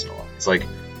immediately raise an alarm. It's like,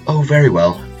 oh, very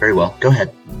well, go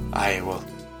ahead. Aye, well,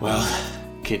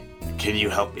 can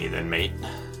you help me then, mate?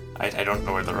 I don't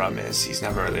know where the rum is. He's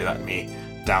never really let me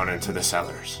down into the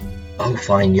cellars. Oh,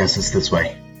 fine, yes, it's this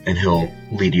way. And he'll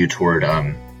lead you toward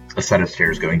a set of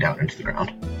stairs going down into the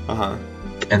ground.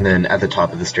 And then at the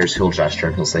top of the stairs, he'll gesture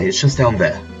and he'll say, it's just down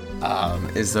there.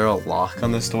 Is there a lock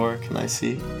on this door? Can I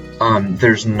see?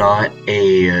 There's not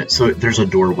so there's a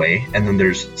doorway, and then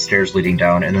there's stairs leading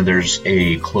down, and then there's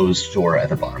a closed door at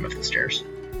the bottom of the stairs.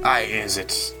 Aye, is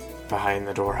it behind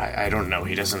the door? I don't know.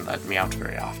 He doesn't let me out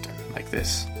very often, like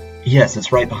this. Yes,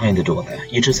 it's right behind the door there.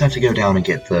 You just have to go down and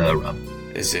get the rum.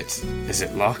 Is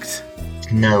it locked?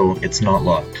 No, it's not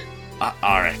locked.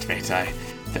 Alright, mate,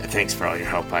 thanks for all your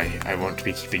help. I won't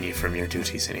be keeping you from your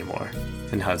duties anymore.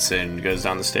 And Hudson goes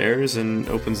down the stairs and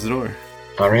opens the door.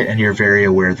 Alright, and you're very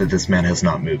aware that this man has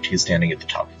not moved. He's standing at the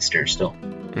top of the stairs still.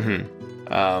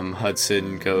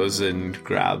 Hudson goes and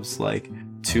grabs, like,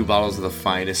 2 bottles of the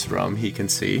finest rum he can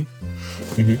see.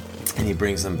 And he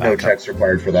brings them back No up. checks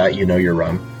required for that. You know your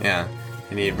rum. Yeah.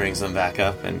 And he brings them back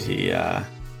up, and he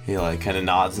like kind of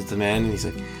nods at the man, and he's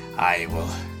like, Aye, well,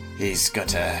 he's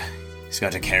got a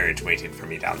carriage waiting for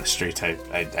me down the street.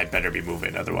 I better be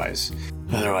moving, otherwise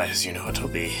you know it'll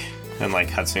be. and like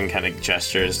Hudson kind of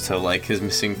gestures to like his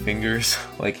missing fingers,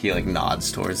 like he like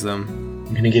nods towards them.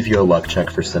 I'm gonna give you a luck check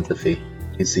for sympathy.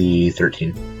 DC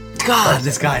 13. God,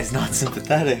 this guy's not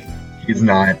sympathetic. He's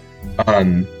not.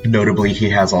 Notably, he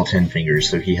has all 10 fingers,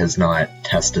 so he has not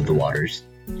tested the waters.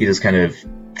 He just kind of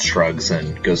shrugs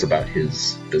and goes about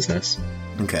his business.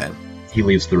 Okay. He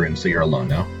leaves the room, so you're alone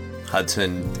now.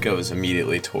 Hudson goes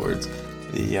immediately towards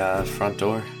the front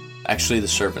door. Actually, the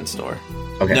servant's door.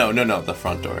 Okay. No, the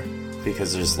front door.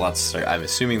 Because there's lots of... I'm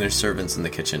assuming there's servants in the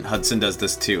kitchen. Hudson does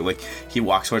this too. Like, he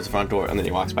walks towards the front door, and then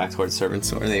he walks back towards the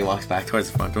servant's door, and then he walks back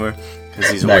towards the front door.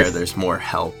 Because he's aware there's more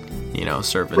help, you know,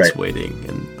 servants waiting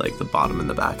in, like, the bottom and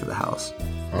the back of the house.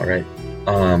 Alright.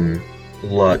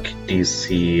 Luck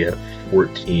DC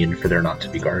 14 for there not to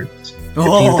be guards. 15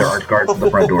 there aren't guards at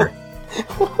the front door.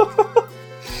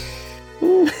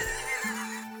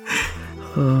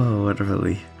 Oh, what a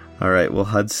relief. Alright, well,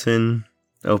 Hudson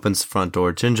opens the front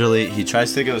door gingerly. He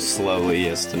tries to go slowly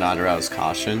as to not arouse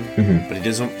caution, but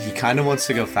he kind of wants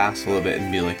to go fast a little bit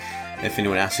and be like, if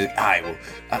anyone asks, he's like, Aye,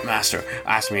 well, Master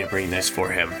asked me to bring this for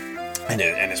him and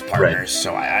his partners,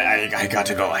 so I got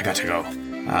to go.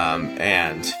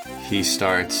 And he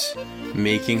starts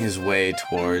making his way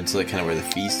towards like kind of where the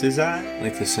feast is at,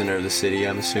 like the center of the city,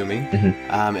 I'm assuming.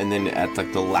 And then at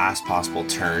like the last possible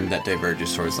turn that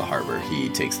diverges towards the harbor, he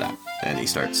takes that and he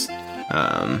starts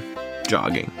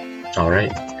jogging.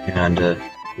 Alright. And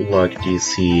luck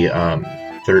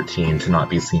DC 13 to not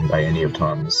be seen by any of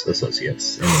Tom's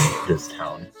associates in this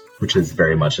town, which is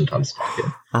very much in Tom's pocket.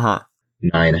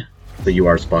 9. So you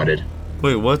are spotted.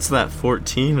 Wait, what's that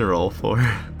 14 roll for?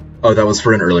 Oh, that was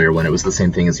for an earlier one. It was the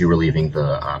same thing as you were leaving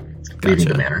the leaving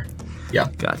the manor. Yeah.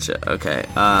 Gotcha. Okay.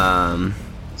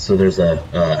 So there's a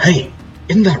hey,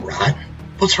 isn't that Rod?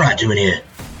 What's Rod doing here?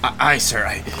 Aye,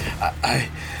 sir.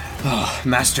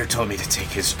 Master told me to take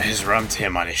his rum to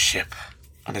him on his ship,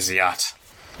 on his yacht.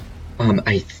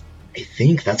 I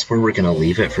think that's where we're gonna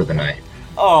leave it for the night.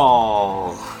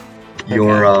 Oh.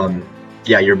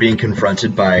 You're being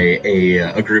confronted by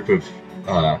a group of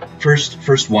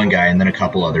first one guy and then a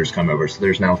couple others come over. So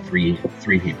there's now three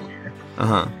people here.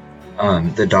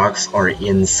 The docks are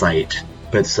in sight,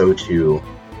 but so too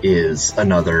is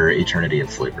another eternity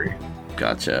of slavery.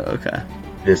 Gotcha. Okay.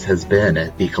 This has been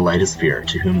the Kaleidosphere,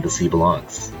 to whom the sea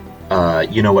belongs.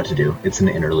 You know what to do. It's an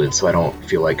interlude, so I don't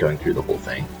feel like going through the whole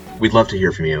thing. We'd love to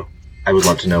hear from you. I would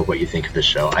love to know what you think of this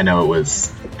show. I know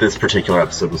this particular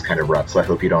episode was kind of rough, so I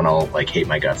hope you don't all hate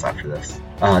my guts after this.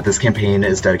 This campaign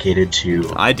is dedicated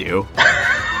to... I do.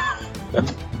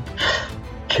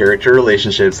 Character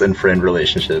relationships and friend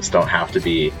relationships don't have to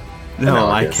be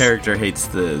analogous. My character hates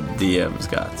the DM's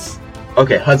guts.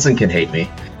 Okay, Hudson can hate me.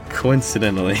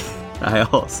 Coincidentally, I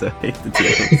also hate the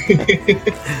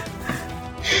DM's.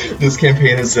 This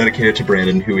campaign is dedicated to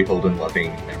Brandon, who we hold in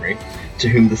loving memory. To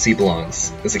Whom the Sea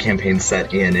Belongs is a campaign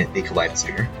set in the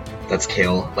Kaleidosphere. That's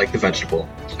kale, like the vegetable.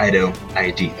 Ido,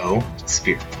 I-D-O,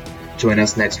 sphere. Join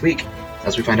us next week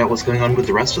as we find out what's going on with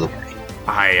the rest of the party.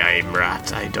 I'm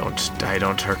Rat. I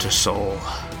don't hurt a soul.